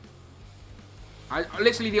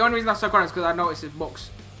 Literally, the only reason I stuck around is because I noticed this box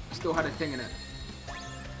still had a thing in it.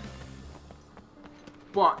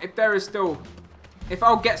 But if there is still, if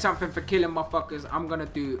I'll get something for killing motherfuckers, I'm gonna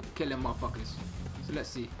do killing motherfuckers. So let's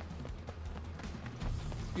see.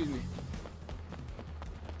 Excuse me.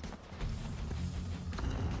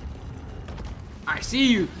 I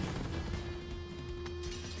see you.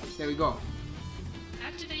 There we go.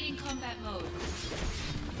 Activating combat mode.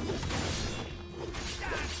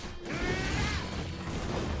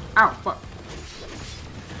 Ow, fuck.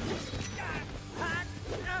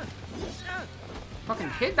 Fucking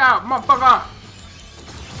hit that motherfucker.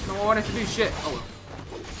 No, I wanted to do shit. Oh well.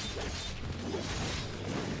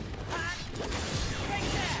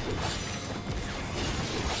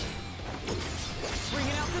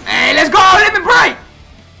 Hey, let's go! Let me break!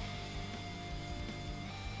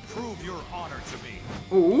 Prove your honor to me.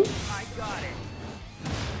 Ooh. I got it.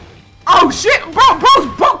 Oh shit!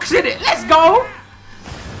 Bro's boxing it! Let's go!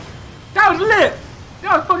 That was lit!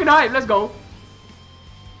 That was fucking hype, let's go.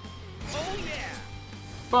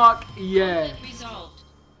 Fuck yeah. Conflict resolved.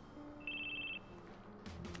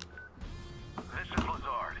 This is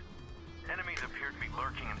Lazard. Enemies appear to be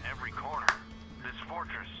lurking in every corner. This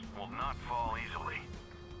fortress will not fall easily.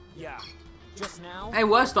 Yeah. Just now, Hey,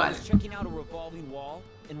 worst I time. was checking out a revolving wall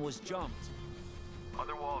and was jumped.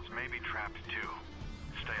 Other walls may be trapped too.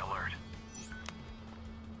 Stay alert.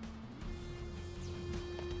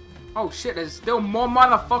 Oh shit, there's still more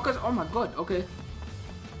motherfuckers. Oh my god, okay.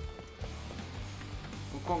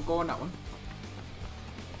 We can't go on that one.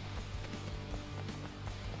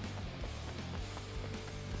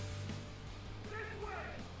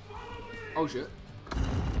 Oh shit.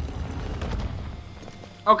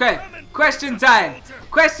 Okay, question time.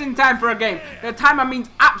 Question time for a game. The timer means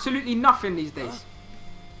absolutely nothing these days.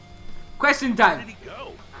 Question time.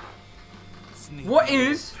 What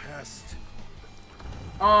is...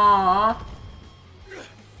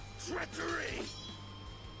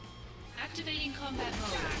 Activating combat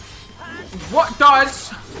mode. What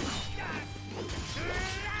does...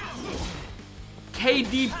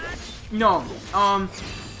 KD... No,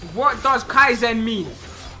 what does Kaizen mean?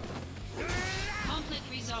 Conflict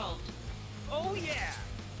resolved. Oh yeah!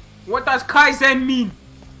 What does Kaizen mean?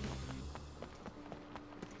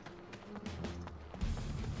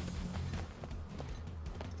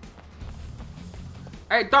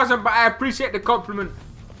 It doesn't, but I appreciate the compliment.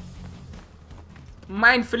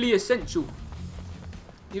 Mindfully essential.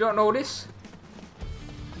 You don't know this?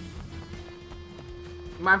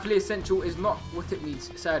 Mindfully essential is not what it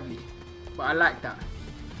means, sadly. But I like that.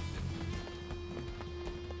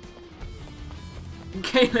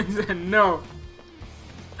 Galen said no.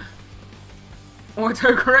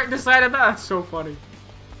 Autocorrect decided that? That's so funny.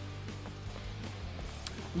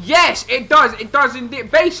 Yes, it does. It does indeed.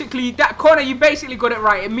 Basically, that corner, you basically got it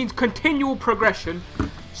right. It means continual progression.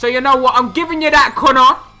 So you know what? I'm giving you that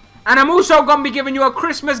corner. And I'm also going to be giving you a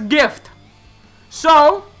Christmas gift.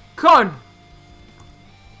 So, Con,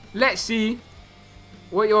 let's see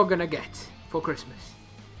what you're going to get for Christmas.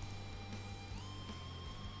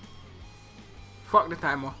 Fuck the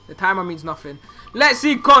timer. The timer means nothing. Let's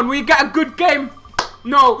see, Con. We get a good game.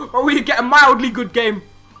 No, or we get a mildly good game.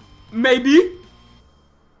 Maybe.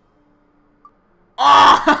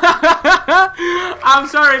 Oh! I'm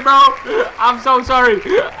sorry, bro. I'm so sorry.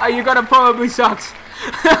 You're gonna probably sucks.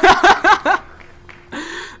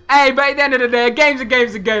 Hey, but at the end of the day, a game's a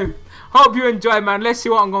game's a game. Hope you enjoy, man. Let's see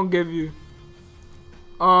what I'm gonna give you.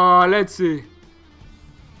 Let's see.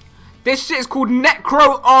 This shit is called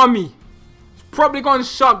Necro Army. It's probably gonna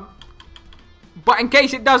suck. But in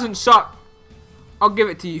case it doesn't suck, I'll give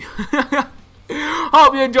it to you.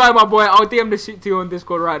 Hope you enjoy, my boy. I'll DM this shit to you on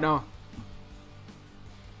Discord right now.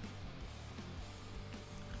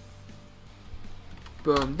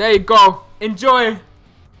 Boom. There you go. Enjoy.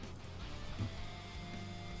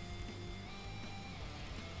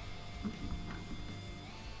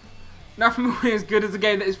 Nothing will be as good as a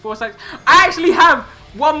game that is Force Tanks. I actually have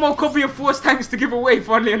one more copy of Force Tanks to give away,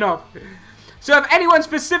 funnily enough. So if anyone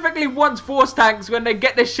specifically wants Force Tanks when they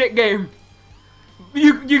get this shit game,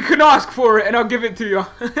 you can ask for it and I'll give it to you.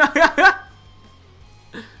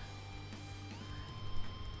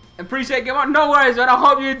 Appreciate it. No worries, man. I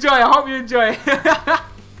hope you enjoy. I hope you enjoy.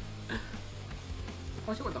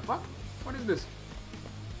 Oh shit, what the fuck? What is this?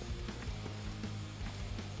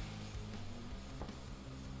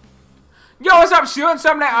 Yo, what's up, Sean?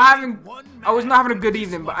 So I was not having a good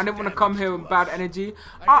evening, but I didn't want to come here with bad energy.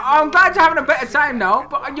 I'm glad you're having a better time now,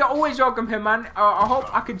 but you're always welcome here, man. I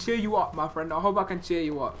hope I can cheer you up, my friend. I hope I can cheer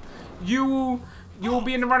you up. You will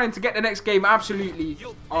be in the running to get the next game, absolutely.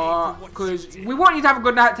 Because we want you to have a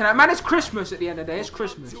good night tonight. Man, it's Christmas at the end of the day. It's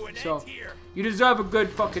Christmas. So, you deserve a good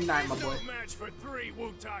fucking night, my boy. Match for 3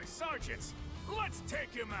 Wu-Tai sergeants. Let's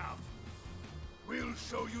take him out. We'll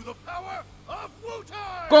show you the power of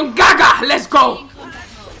Wu-Tai. Gongaga, let's go.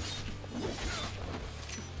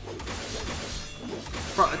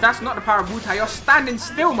 Bro, that's not the power of Wu-Tai. You're standing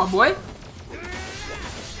still, my boy.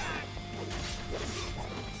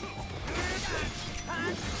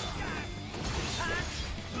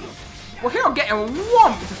 Well, here getting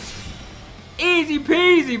whomped. Easy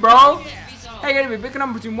peasy, bro. Hey, gonna be pick a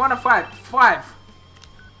number between 1 and 5. 5.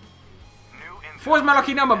 4 is my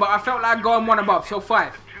lucky number, but I felt like going 1 above, so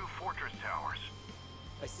 5. 2 fortress towers.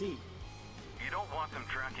 I see. You don't want them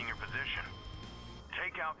tracking your position.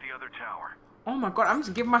 Take out the other tower. Oh my god, I'm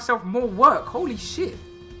just giving myself more work. Holy shit.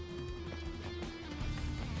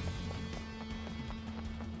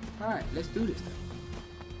 Alright, let's do this then.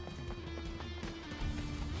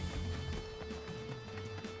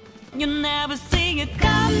 You never see it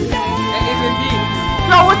come down. It is indeed.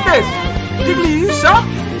 Yo, what's this? Jiggly, you suck?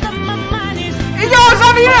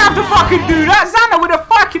 Xander, you didn't have to fucking do that. Xander with a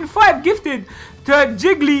fucking 5 gifted to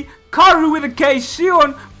Jiggly, Karu with a K,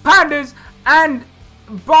 Shion, Pandas, and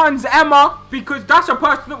Bonds Emma, because that's a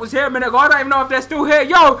person that was here a minute ago. I don't even know if they're still here.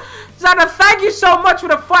 Yo, Xander, thank you so much for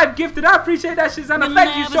the 5 gifted. I appreciate that shit, Xander.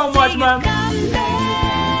 Thank you so much, man.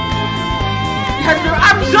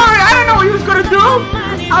 I'm sorry, I didn't know what he was gonna do.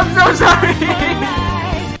 I'm so sorry.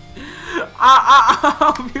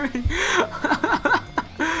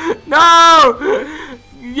 No.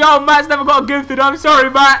 Yo, Matt's never got gifted. I'm sorry,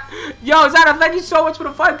 Matt. Yo, Xander, thank you so much for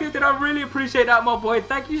the 5 gifted. I really appreciate that, my boy.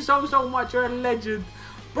 Thank you so much. You're a legend,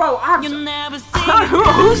 bro.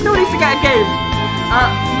 Who still needs to get a game?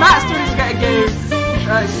 Matt still needs to get a game.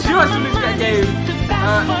 Stuart still needs to get a game.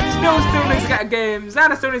 Still needs to get a game.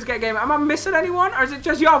 Xander still needs to get a game. Am I missing anyone, or is it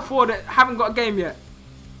just y'all 4 that haven't got a game yet?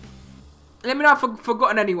 Let me know if I've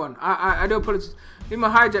forgotten anyone. I do apologize. Leave my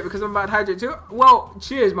hijack because I'm about to hijack too. Well,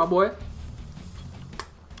 cheers, my boy.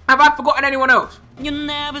 Have I forgotten anyone else? You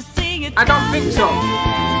never see it. I don't think so.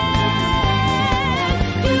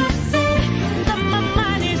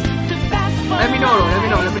 Let me know.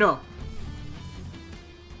 Let me know.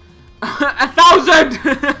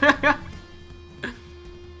 1,000.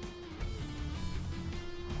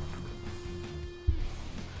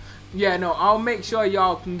 Yeah, no, I'll make sure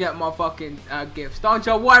y'all can get my fucking gifts. Don't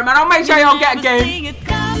y'all worry, man. I'll make sure y'all get a game.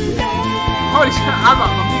 Holy shit, I got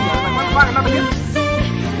my finger. I'm like, another gift.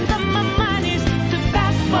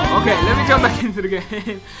 Oh, okay, let me jump back into the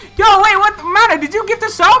game. Yo, wait, what? Man, did you gift a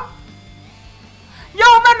sub? Yo,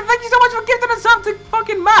 man, thank you so much for gifting a sub to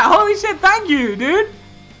fucking Matt. Holy shit, thank you, dude.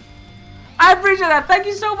 I appreciate that. Thank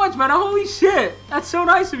you so much, man. Holy shit. That's so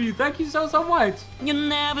nice of you. Thank you so much. You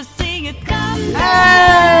never see it coming.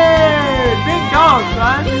 Hey! Big dog,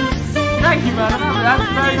 man. Thank you, man. That's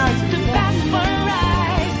very nice of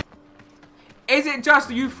you. Is it just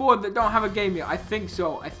you 4 that don't have a game yet? I think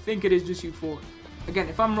so. I think it is just you 4. Again,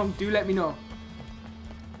 if I'm wrong, do let me know.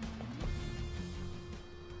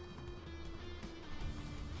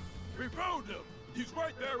 We found him. He's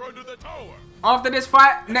right there under the tower. After this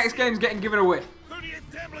fight, next game's getting given away. 38th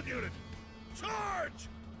Template Unit, charge!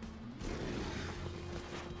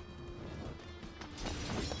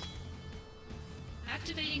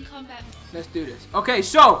 Activating combat. Let's do this. Okay,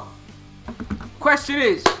 so question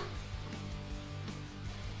is,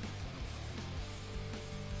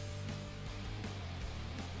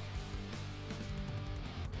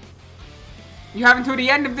 you have until the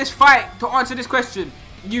end of this fight to answer this question.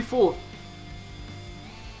 You 4.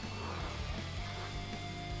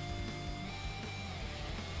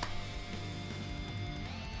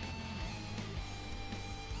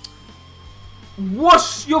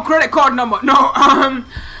 What's your credit card number? No,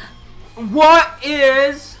 what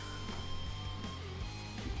is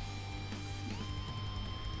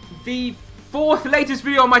the 4th latest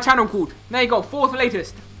video on my channel called? There you go, 4th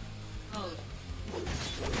latest.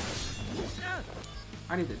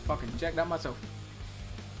 I need to fucking check that myself.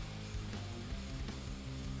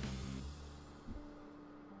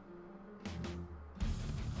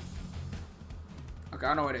 Okay,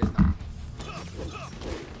 I know what it is now.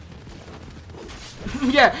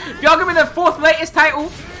 Yeah, if y'all give me the 4th latest title.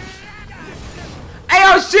 Hey,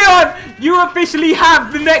 yo, Shion, you officially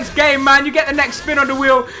have the next game, man. You get the next spin on the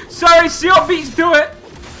wheel. Sorry, Shion beats to it.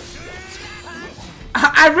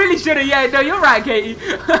 I really should have. Yeah, no, you're right, Katie.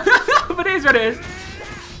 But it is what it is.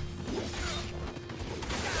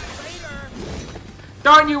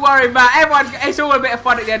 Don't you worry, man. It's all a bit of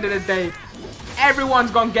fun at the end of the day. Everyone's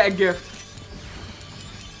gonna get a gift.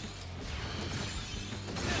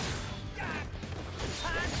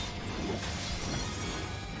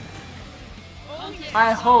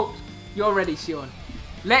 I hope you're ready, Shion.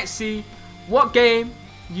 Let's see what game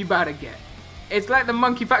you about to get. It's like the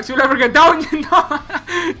monkey facts all over again. Don't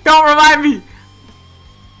remind me.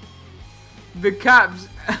 The caps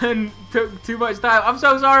and took too much time. I'm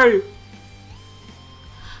so sorry.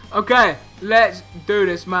 Okay, let's do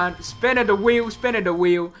this, man. Spin of the wheel, spin of the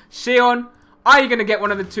wheel. Shion, are you gonna get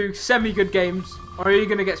one of the 2 semi-good games, or are you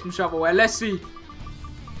gonna get some shovelware? Let's see.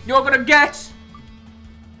 You're gonna get.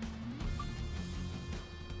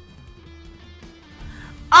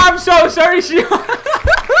 I'm so sorry, Shion.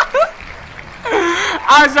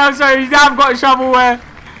 I'm so sorry. I've got shovelware.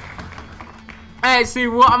 Let's see,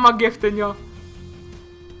 what am I gifting you?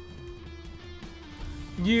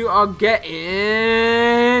 You are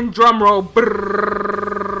getting drumroll.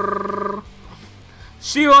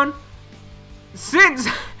 Shion, since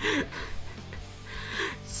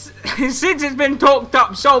it's been talked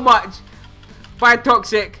up so much by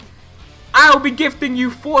Toxic, I'll be gifting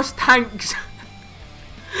you Force Tanks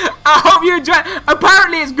I hope you enjoy.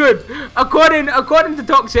 Apparently it's good. According to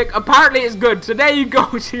Toxic, apparently it's good. So there you go,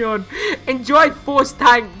 Shion. Enjoy Force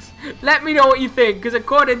Tanks. Let me know what you think, because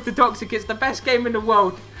according to Toxic, it's the best game in the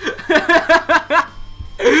world. I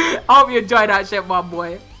hope you enjoy that shit, my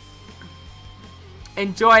boy.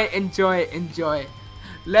 Enjoy, enjoy, enjoy.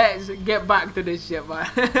 Let's get back to this shit, man.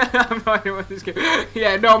 I'm not even with this game.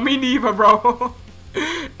 Yeah, no, me neither, bro.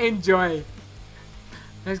 Enjoy.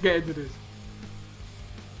 Let's get into this.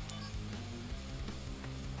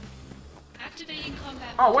 Activating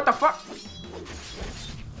combat. Oh, what the fuck?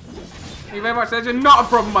 Thank you very much. That's not a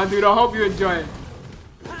problem, my dude. I hope you enjoy it.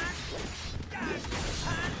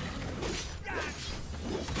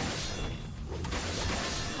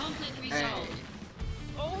 Conflict resolved.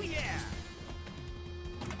 Oh yeah.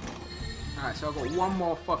 Alright, so I've got one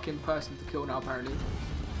more fucking person to kill now, apparently.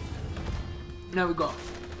 There we go.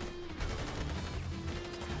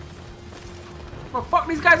 Well, fuck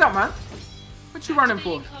these guys up, man. What you running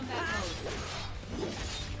for? Activating combat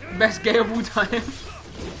mode. Best game of all time.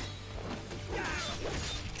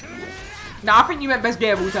 Nah, I think you meant best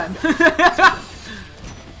game of all time.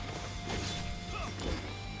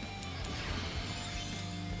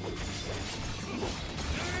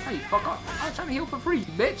 Hey, fuck up. I was trying to heal for free,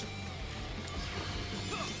 bitch.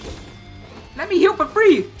 Let me heal for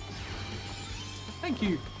free. Thank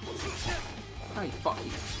you. Hey, fuck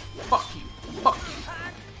you. Fuck you. Fuck you.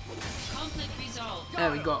 Conflict resolved.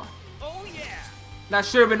 There we go. Oh yeah. That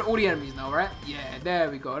should have been all the enemies now, right? Yeah, there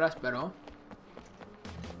we go. That's better.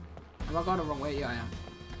 Am I going the wrong way? Yeah, I am.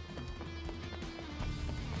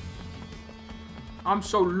 I'm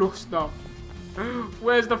so lost now.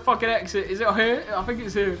 Where's the fucking exit? Is it here? I think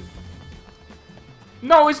it's here.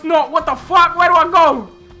 No, it's not. What the fuck? Where do I go?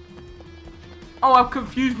 Oh, I've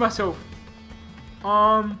confused myself.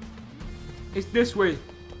 It's this way.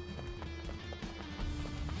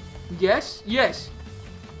 Yes? Yes.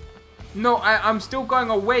 No, I'm still going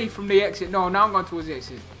away from the exit. No, now I'm going towards the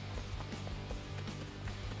exit.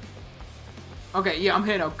 Okay, yeah, I'm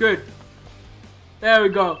here now. Good. There we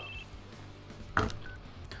go.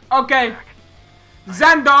 Okay.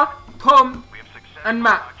 Xander, Tom, and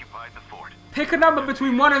Matt. Pick a number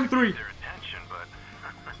between 1 and 3.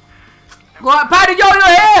 Go on, Pandas, yo,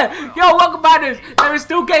 you're here! Yo, welcome, Pandas. There is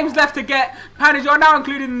still games left to get. Pandas, you're now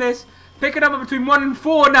included in this. Pick a number between 1 and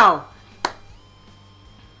 4 now.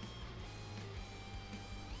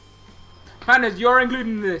 Pandas, you're included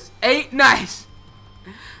in this. 8, nice.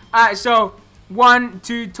 Alright, so 1,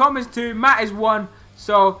 2, Tom is 2, Matt is 1.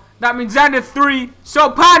 So that means Xander 3.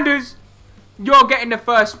 So Pandas, you're getting the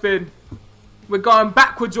first spin. We're going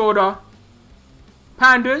backwards order.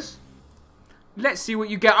 Pandas, let's see what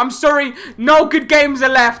you get. I'm sorry, no good games are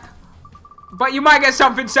left. But you might get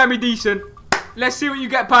something semi-decent. Let's see what you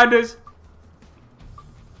get, Pandas.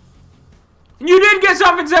 And you did get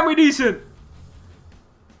something semi-decent.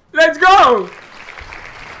 Let's go.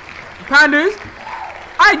 Pandas,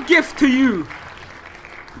 I gift to you.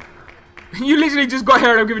 You literally just got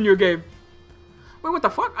here and I'm giving you a game. Wait, what the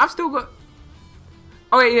fuck? I've still got...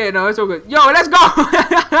 Oh, wait, yeah, no, it's all good. Yo, let's go.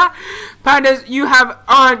 Pandas, you have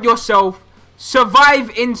earned yourself Survive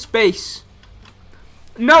in Space.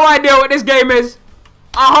 No idea what this game is.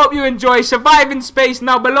 I hope you enjoy. Survive in Space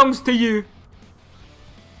now belongs to you.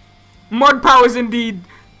 Mod powers indeed.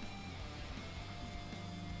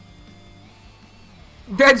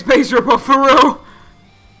 Dead Space Ripper, for real.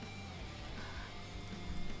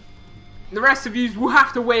 The rest of you will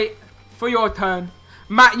have to wait for your turn.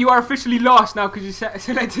 Matt, you are officially last now because you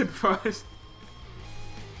selected first.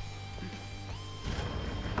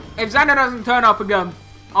 If Xander doesn't turn up again,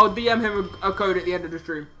 I'll DM him a code at the end of the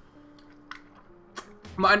stream.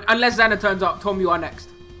 But unless Xander turns up, Tom, you are next.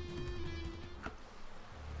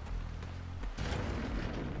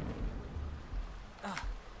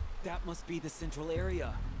 That must be the central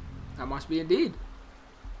area. That must be indeed.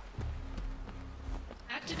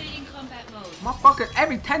 Activating combat mode. Motherfucker,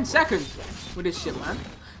 every 10 seconds with this shit, man.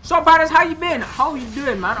 So, Pandas, how you been? How you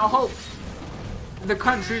doing, man? I hope the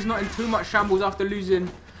country is not in too much shambles after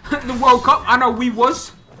losing the World Cup. I know we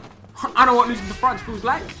was. I know what losing to France feels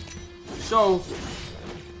like. So,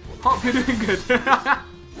 hope you're doing good.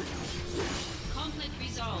 Conflict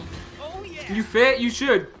resolved. Oh yeah. You fit? You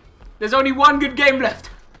should. There's only one good game left.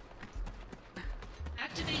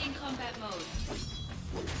 Activating combat mode.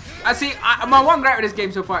 I see, my one gripe with this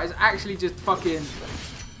game so far is actually just fucking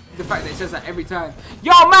the fact that it says that every time.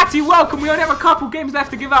 Yo, Matty, welcome. We only have a couple games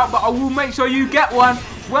left to give out, but I will make sure you get one.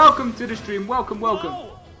 Welcome to the stream. Welcome, welcome.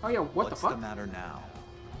 Whoa. Oh, yeah, what the fuck? What's the matter now?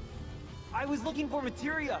 I was looking for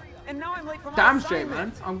materia, and now I'm late for my Damn straight,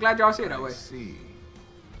 assignment. man. I'm glad y'all see it that way. I see.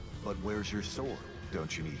 But where's your sword?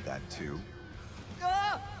 Don't you need that too?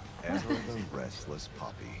 Ever the restless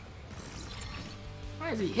puppy.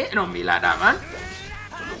 Why is he hitting on me like that, man?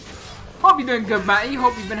 Hope you're doing good, Matty.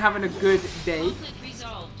 Hope you've been having a good day. Conflict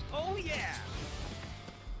resolved. Oh yeah!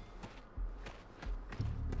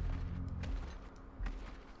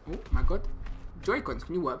 Oh my god. Joy-Cons,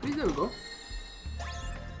 can you work, please? There we go.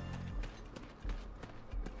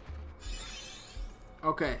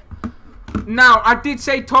 Okay. Now, I did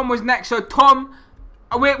say Tom was next, so Tom,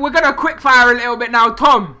 we're gonna quick fire a little bit now.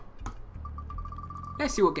 Tom,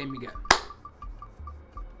 let's see what game you get.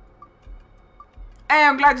 Hey,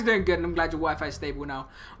 I'm glad you're doing good, and I'm glad your Wi-Fi is stable now.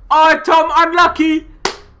 Oh, Tom, unlucky.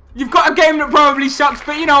 You've got a game that probably sucks,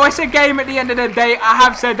 but you know, it's a game at the end of the day. I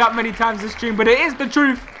have said that many times this stream, but it is the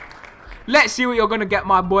truth. Let's see what you're gonna get,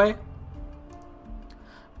 my boy.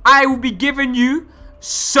 I will be giving you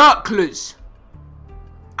circlers.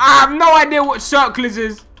 I have no idea what circlers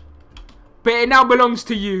is, but it now belongs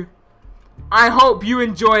to you. I hope you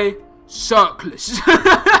enjoy circlers.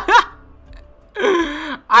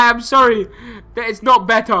 I am sorry that it's not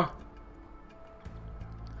better,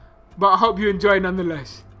 but I hope you enjoy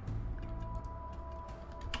nonetheless.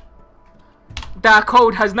 That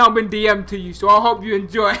code has now been DM'd to you, so I hope you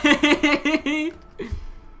enjoy.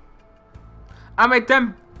 I made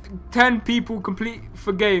 10 people complete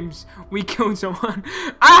for games. We killed someone.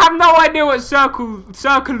 I have no idea what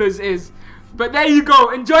circlers is, but there you go.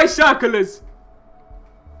 Enjoy circlers.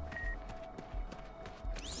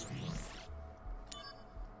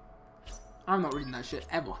 I'm not reading that shit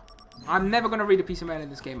ever. I'm never gonna read a piece of mail in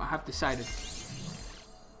this game. I have decided.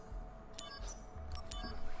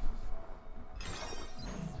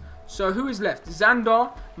 So who is left?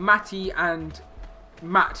 Xandar, Matty, and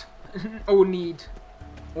Matt. all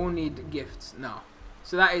need gifts now.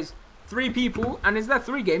 So that is 3 people. And is there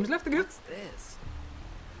 3 games left to give? What's this?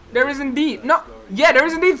 There is indeed. No. Yeah, there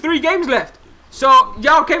is indeed 3 games left. So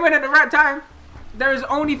y'all came in at the right time. There is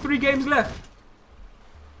only 3 games left.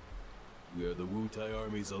 We are the Wutai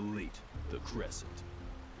Army's elite, the Crescent.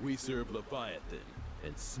 We serve Leviathan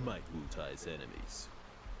and smite Wutai's enemies.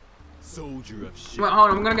 Soldier of shit. Wait, hold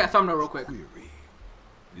on. I'm gonna get a thumbnail real quick.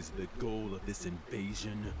 Is the goal of this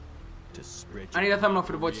invasion to spread? I need a thumbnail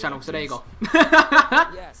for the voice channel, so there you go.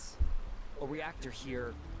 Yes, a reactor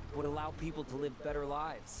here would allow people to live better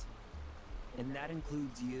lives, and that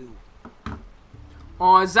includes you.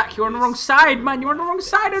 Oh, Zach, you're on the wrong side, man. You're on the wrong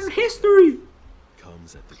side of history.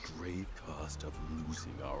 Comes at the grave cost of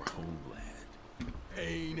losing our homeland.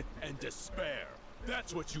 Pain and despair.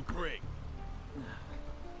 That's what you bring.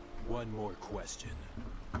 One more question.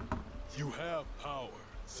 You have power,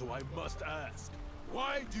 so I must ask,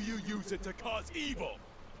 why do you use it to cause evil?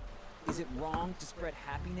 Is it wrong to spread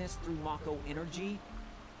happiness through Mako energy?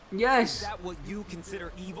 Yes. Is that what you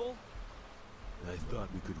consider evil? I thought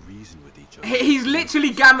we could reason with each other. He's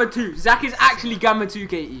literally Gamma 2. Zach is actually Gamma 2,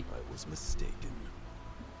 Katie. I was mistaken.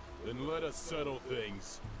 Then let us settle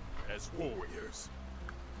things as warriors.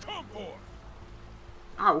 Come forth!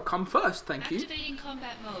 I will come first, thank you. Activating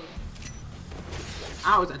combat mode.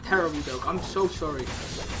 That was a terrible joke. I'm so sorry.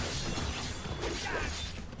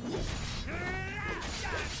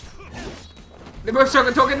 They both suck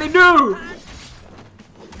at talking. They do.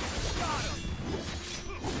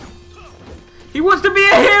 He wants to be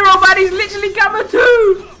a hero, man. He's literally Gamma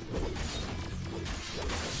 2.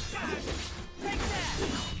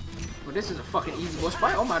 Well, this is a fucking easy boss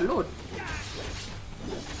fight. Oh my lord.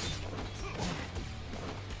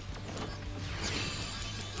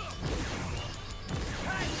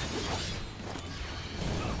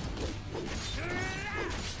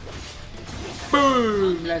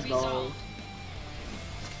 Boom! Let's go.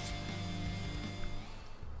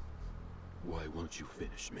 Why won't you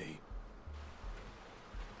finish me?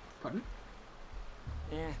 Pardon?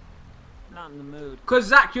 Not in the mood. Cause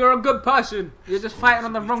Zach, you're a good person. You're just fighting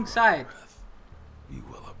on the wrong side. You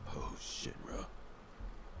will oppose Shinra.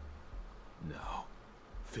 Now,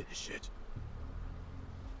 finish it.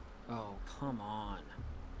 Oh, come on.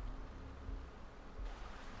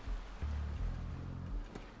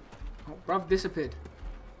 Oh, bruv disappeared.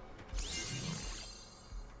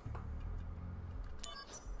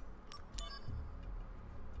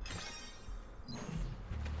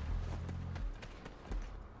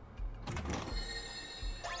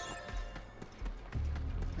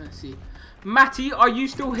 Let's see. Matty, are you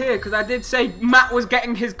still here? Because I did say Matt was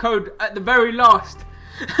getting his code at the very last.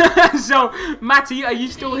 So, Matty, are you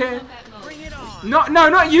still here? Bring it on. No,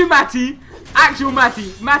 not you, Matty. Actual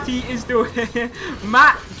Matty. Matty is still here.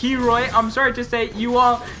 Matt Keroy, I'm sorry to say, you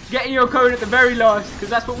are getting your code at the very last. Because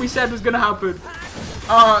that's what we said was going to happen.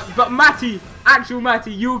 But Matty, Actual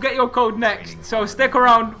Matty, you'll get your code next. So stick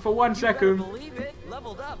around for 1 second. Believe it,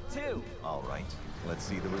 leveled up too. All right, let's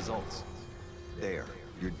see the results. There,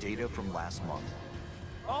 your data from last month.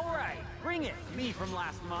 All right, bring it. Me from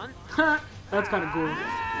last month. That's kind of cool.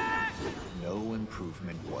 No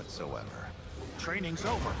improvement whatsoever. Training's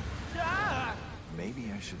over.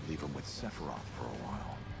 Maybe I should leave him with Sephiroth for a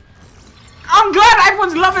while. I'm glad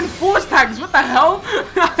everyone's loving force tags. What the hell?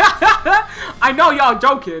 I know y'all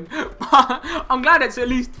joking, but I'm glad it's at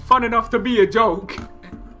least fun enough to be a joke.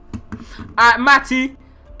 Matty,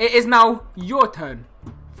 it is now your turn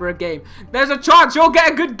for a game. There's a chance you'll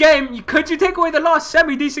get a good game. Could you take away the last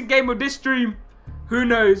semi-decent game of this stream? Who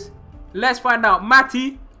knows? Let's find out.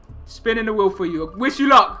 Matty, spinning the wheel for you. Wish you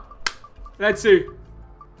luck. Let's see.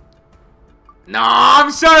 No,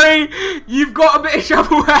 I'm sorry. You've got a bit of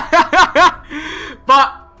shovelware.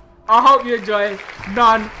 But I hope you enjoy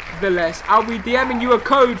nonetheless. I'll be DMing you a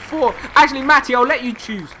code for... Actually, Matty, I'll let you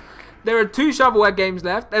choose. There are 2 shovelware games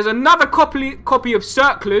left. There's another copy of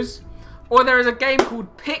Circlers. Or there is a game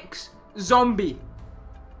called Pix Zombie.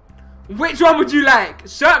 Which one would you like?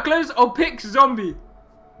 Circlers or Pix Zombie?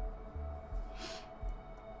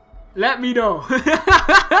 Let me know.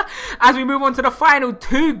 As we move on to the final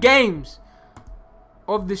 2 games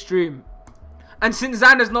of the stream. And since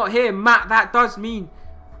Xander's not here, Matt, that does mean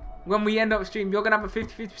when we end up stream, you're going to have a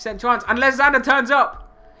 50-50% chance. Unless Xander turns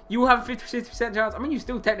up, you will have a 50-50% chance. I mean, you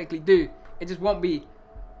still technically do. It just won't be...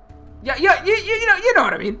 Yeah, you know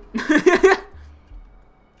what I mean.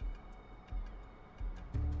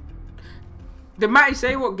 Did Matty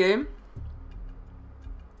say what game?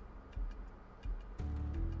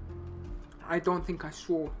 I don't think I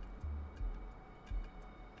saw.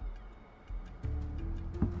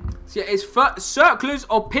 So yeah, it's Circlers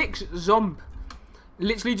or Pix Zomb.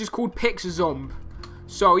 Literally just called Pix Zomb.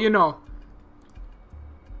 So, you know.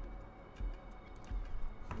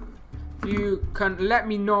 If you can let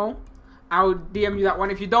me know, I'll DM you that one.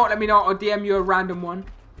 If you don't let me know, I'll DM you a random one.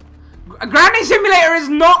 Granny Simulator is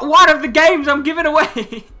not one of the games I'm giving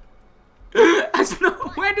away. That's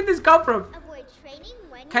not, where did this come from?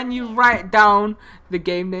 Can you write down the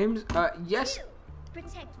game names? Yes,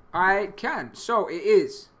 I can. So it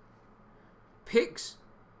is Pix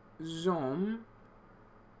Zom,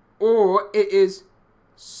 or it is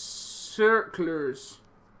Circlers.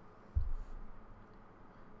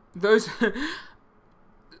 Those.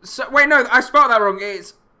 So, wait, no, I spelled that wrong.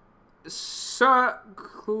 It's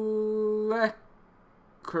Circleckers.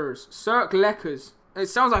 Circleckers. It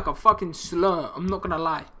sounds like a fucking slur. I'm not gonna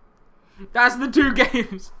lie. That's the 2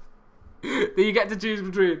 games that you get to choose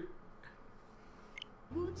between.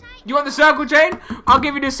 You want the circle chain? I'll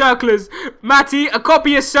give you the Circlers. Matty, a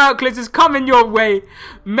copy of Circlers is coming your way.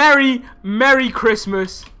 Merry, Merry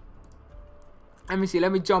Christmas. Let me see.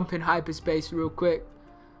 Let me jump in hyperspace real quick.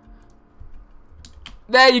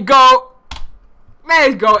 There you go. There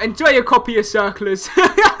you go. Enjoy your copy of Circlers.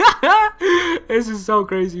 This is so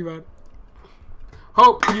crazy, man.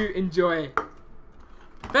 Hope you enjoy.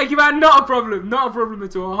 Thank you, man. Not a problem. Not a problem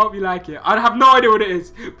at all. I hope you like it. I have no idea what it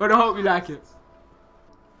is, but I hope you like it.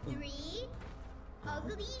 3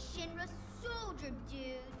 ugly Shinra soldier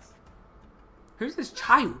dudes. Who's this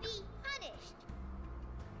child? Be punished.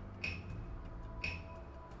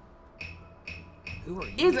 Who are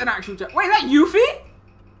you? Is an actual child. Wait, is that Yuffie?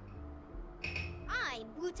 I'm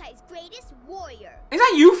Wutai's greatest warrior. Is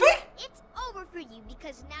that Yuffie? It's over for you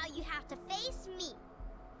because now you have to face me.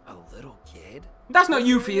 A little kid? That's not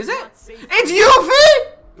Yuffie, is it? It's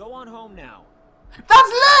Yuffie! Go on home now. That's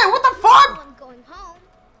lit! What the fuck? I'm going home.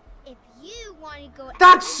 If you want to go,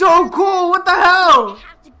 that's so cool! What the hell? I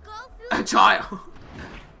have to go through a child.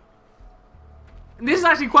 This is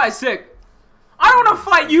actually quite sick. I don't want to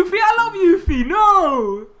fight Yuffie. I love Yuffie.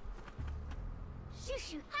 No.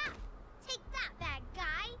 Shoo ha! Take that, bad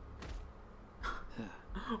guy.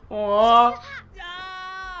 Aww.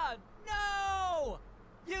 Ah, no!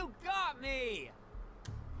 You got me.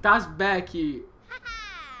 That's bare cute.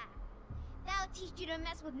 That'll teach you to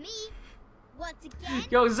mess with me. Once again.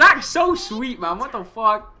 Yo, Zach's so sweet, man. What the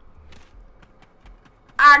fuck?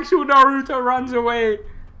 Actual Naruto runs away.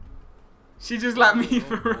 She just let me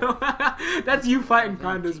for real. That's you fighting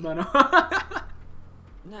pandas, man.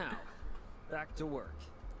 Now, back to work.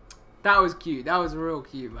 That was cute. That was real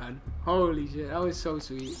cute, man. Holy shit. That was so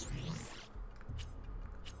sweet.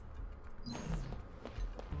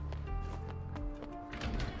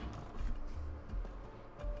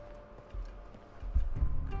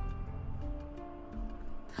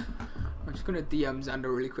 I'm just gonna DM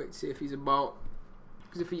Xander really quick to see if he's about.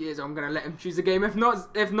 Because if he is, I'm gonna let him choose the game. If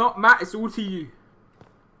not, Matt, it's all to you.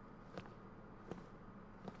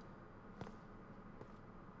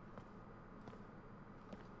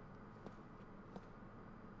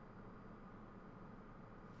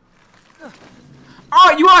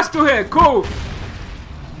 what? You are still here. Cool.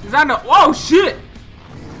 Xander. Oh, shit.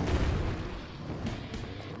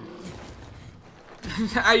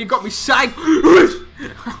 You got me psyched.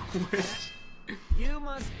 You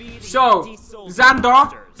must be the So, anti-soldier Xander.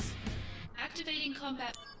 monsters. Activating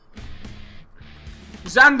combat.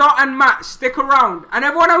 Xander and Matt, stick around. And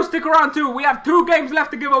everyone else, stick around too. We have 2 games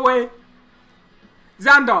left to give away.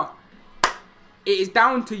 Xander, it is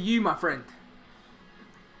down to you, my friend.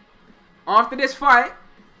 After this fight,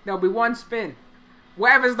 there'll be 1 spin.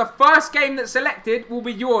 Whatever's the first game that's selected will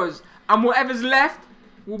be yours. And whatever's left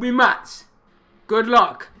will be Matt's. Good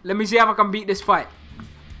luck. Let me see if I can beat this fight.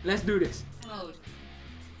 Let's do this. Mode.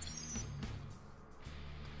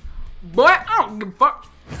 Boy, I don't give a fuck.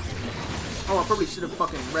 Oh, I probably should have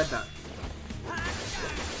fucking read that.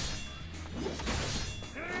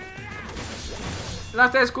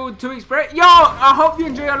 Last day of school, 2 weeks break. Yo, I hope you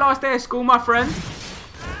enjoy your last day of school, my friend.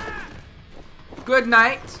 Good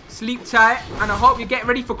night, sleep tight, and I hope you get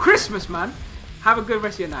ready for Christmas, man. Have a good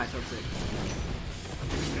rest of your night, I'll say.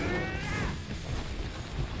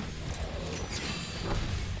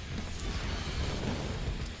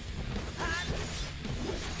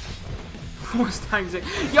 Force tanks.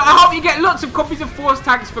 Yo, I hope you get lots of copies of Force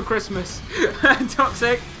tanks for Christmas.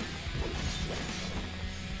 Toxic.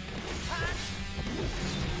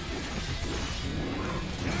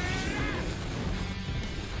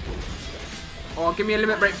 Oh, give me a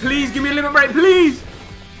limit break, please. Give me a limit break, please.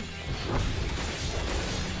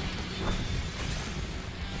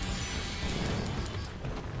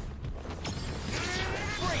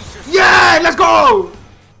 Yeah, let's go.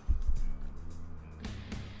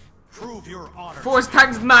 Prove your honor. Force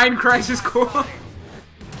tanks 9 crisis core.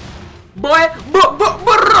 Boy,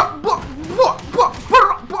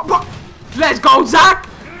 let's go, Zach.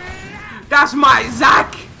 That's my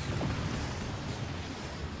Zach.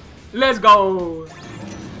 Let's go.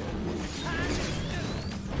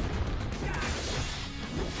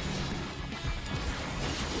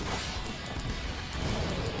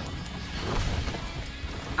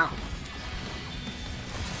 Ow.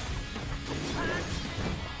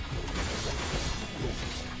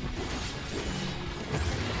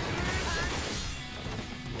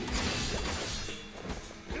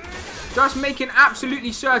 Just making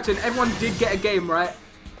absolutely certain everyone did get a game, right?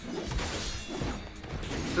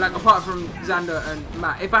 Like, apart from Xander and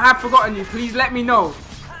Matt. If I have forgotten you, please let me know.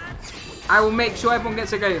 I will make sure everyone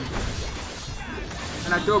gets a game.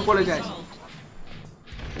 And I do apologize.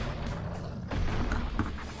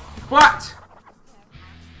 What?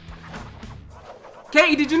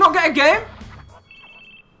 Katie, did you not get a game?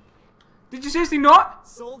 Did you seriously not?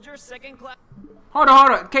 Soldier second class. Hold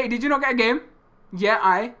on. Katie, did you not get a game?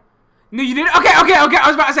 Yeah, No, you didn't? Okay. I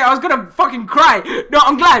was about to say, I was gonna fucking cry. No,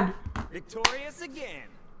 I'm glad. Victorious again.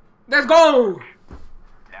 Let's go.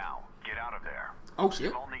 Now, get out of there. Oh, shit.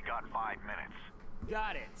 You've only got 5 minutes.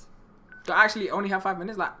 Got it. Do I actually only have 5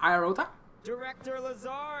 minutes, like IRL time? Director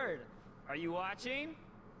Lazard, are you watching?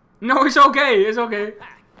 No, it's okay. It's okay.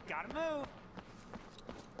 Ah, gotta move.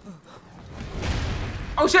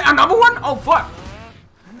 Oh, shit. Another one? Oh, fuck.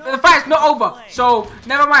 The fight's not over. So,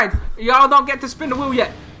 never mind. Y'all don't get to spin the wheel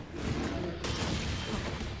yet.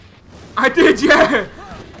 I did, yeah.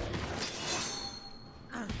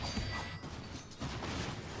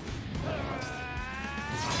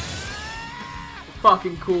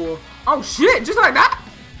 Fucking cool. Oh shit, just like that?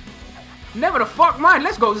 Never the fuck mind.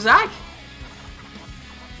 Let's go, Zach.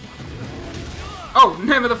 Oh,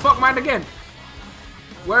 never the fuck mind again.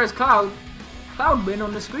 Where is Cloud? Cloud been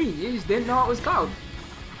on the screen. You just didn't know it was Cloud.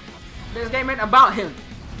 This game ain't about him.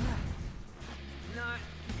 Not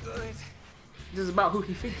good. This is about who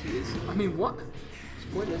he thinks he is. I mean, what?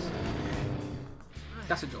 Spoilers.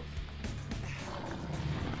 That's a joke.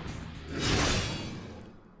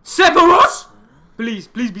 Sephiroth! Please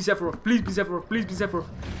be Sephiroth. Please be Sephiroth. Please be Sephiroth.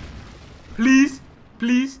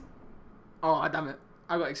 Please. Oh, damn it.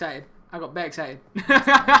 I got excited. I got very excited.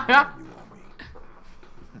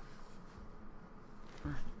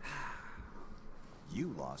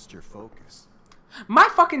 You lost your focus. My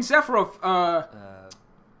fucking Sephiroth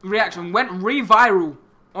reaction went re-viral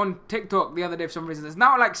on TikTok the other day for some reason. It's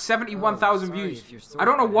now like 71,000 views. I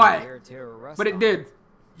don't know why, but it did.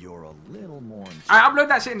 You're a little more. I uploaded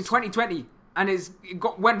that shit in 2020, and it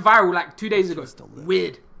went viral like 2 days ago.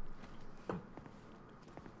 Weird.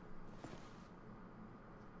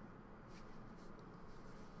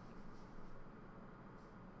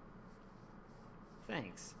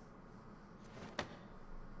 Thanks.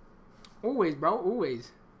 Always, bro.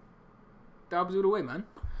 Always. Dubs all the way, man.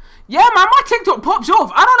 Yeah, man. My TikTok pops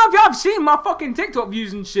off. I don't know if y'all have seen my fucking TikTok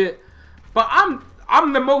views and shit, but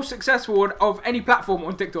I'm the most successful of any platform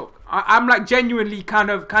on TikTok. I'm like genuinely kind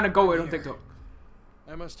of going on TikTok.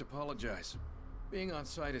 I must apologize. Being on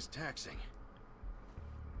site is taxing.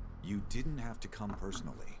 You didn't have to come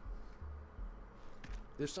personally.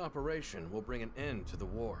 This operation will bring an end to the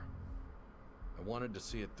war. I wanted to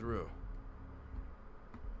see it through.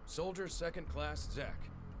 Soldier Second Class Zach.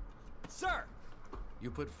 Sir! You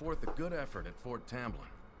put forth a good effort at Fort Tamblin.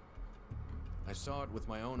 I saw it with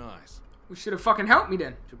my own eyes. We should have fucking helped me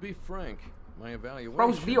then. To be frank, my evaluation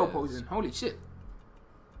Bro's video is... posing. Holy shit.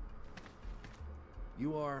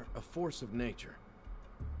 You are a force of nature.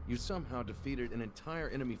 You somehow defeated an entire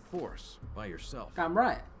enemy force by yourself. Damn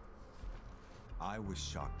right. I was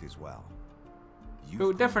shocked as well.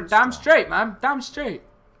 Feel different. Damn straight, man. Damn straight.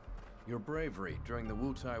 Your bravery during the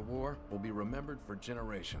Wutai War will be remembered for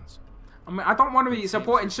generations. I mean, I don't want to be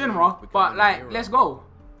supporting Shinra, but like, let's go.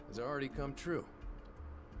 Has already come true.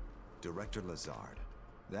 Director Lazard,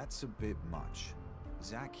 that's a bit much.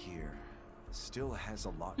 Zach here still has a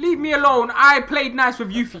lot. Leave me alone. I played nice with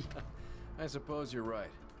Yuffie. I suppose you're right.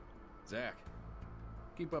 Zach,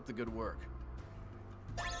 keep up the good work.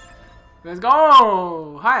 Let's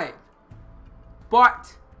go. Hi.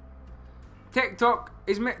 But TikTok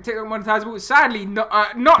is TikTok monetizable. Sadly,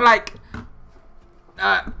 not like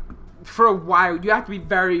for a while. You have to be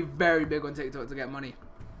very, very big on TikTok to get money.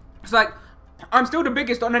 It's like I'm still the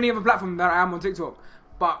biggest on any other platform that I am on TikTok,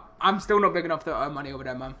 but I'm still not big enough to earn money over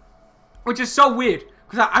there, man. Which is so weird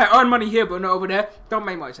because I earn money here, but not over there. Don't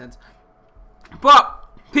make much sense. But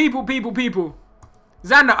people,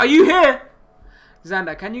 Xander, are you here?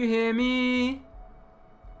 Xander, can you hear me?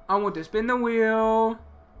 I want to spin the wheel.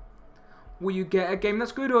 Will you get a game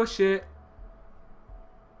that's good or shit?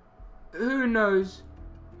 Who knows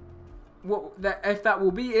if that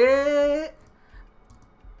will be it?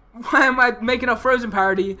 Why am I making a Frozen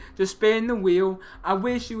parody? Just spin the wheel. I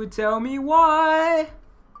wish you would tell me why.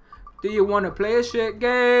 Do you want to play a shit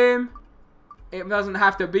game? It doesn't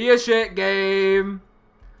have to be a shit game.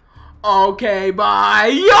 Okay, bye.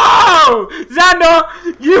 Yo!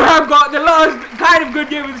 Xander, you have got the last kind of good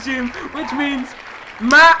game of the stream, which means,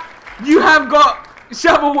 Matt, you have got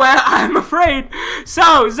Shovelware, I'm afraid.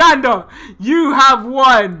 So, Xander, you have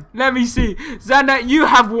won. Let me see. Xander, you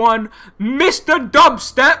have won Mr.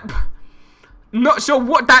 Dubstep. Not sure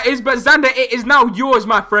what that is, but Xander, it is now yours,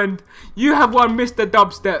 my friend. You have won Mr.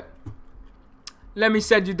 Dubstep. Let me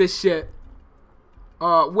send you this shit.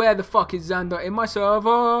 Where the fuck is Xander in my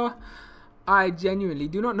server? I genuinely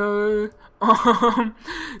do not know.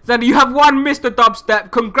 Xander, you have won Mr.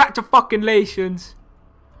 Dubstep. Congratulations.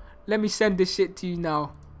 Let me send this shit to you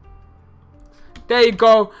now. There you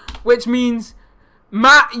go. Which means,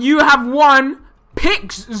 Matt, you have won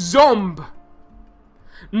Pix Zomb.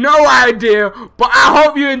 No idea, but I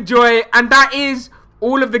hope you enjoy it. And that is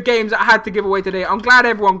all of the games that I had to give away today. I'm glad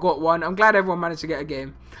everyone got one. I'm glad everyone managed to get a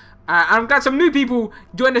game. I'm glad some new people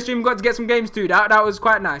joined the stream, got to get some games too. That was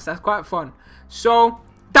quite nice. That's quite fun. So,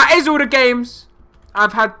 that is all the games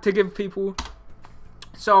I've had to give people.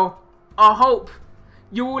 So, I hope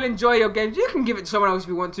you all enjoy your games. You can give it to someone else if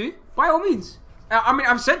you want to. By all means. I mean,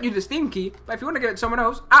 I've sent you the Steam key. But if you want to give it to someone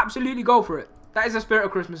else, absolutely go for it. That is the spirit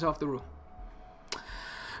of Christmas after all.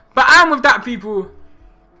 But and with that, people,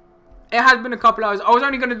 it has been a couple hours. I was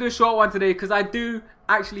only going to do a short one today because I do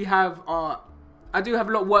actually have a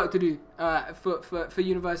lot of work to do for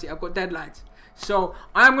university. I've got deadlines. So,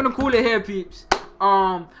 I am going to call it here, peeps.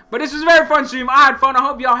 But this was a very fun stream. I had fun. I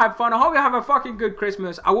hope y'all had fun. I hope y'all have a fucking good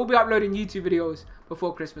Christmas. I will be uploading YouTube videos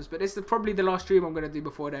before Christmas, but this is probably the last stream I'm going to do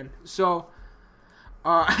before then. So,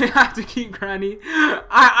 I have to keep Granny.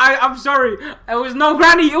 I'm sorry. There was no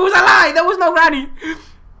Granny. It was a lie. There was no Granny.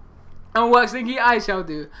 And works thinking I shall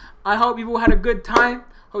do. I hope you all had a good time.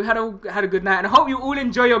 Hope you had a good night. And I hope you all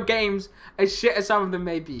enjoy your games as shit as some of them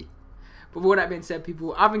may be. But with all that being said,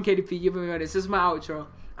 people, I've been KDP. You've been this. This is my outro.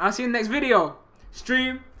 I'll see you in the next video,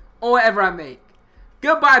 stream, or whatever I make.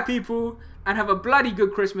 Goodbye, people. And have a bloody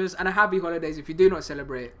good Christmas and a happy holidays if you do not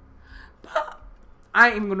celebrate. But I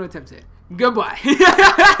ain't even going to attempt it. Goodbye.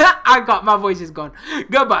 My voice is gone.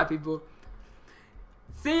 Goodbye, people.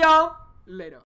 See y'all later.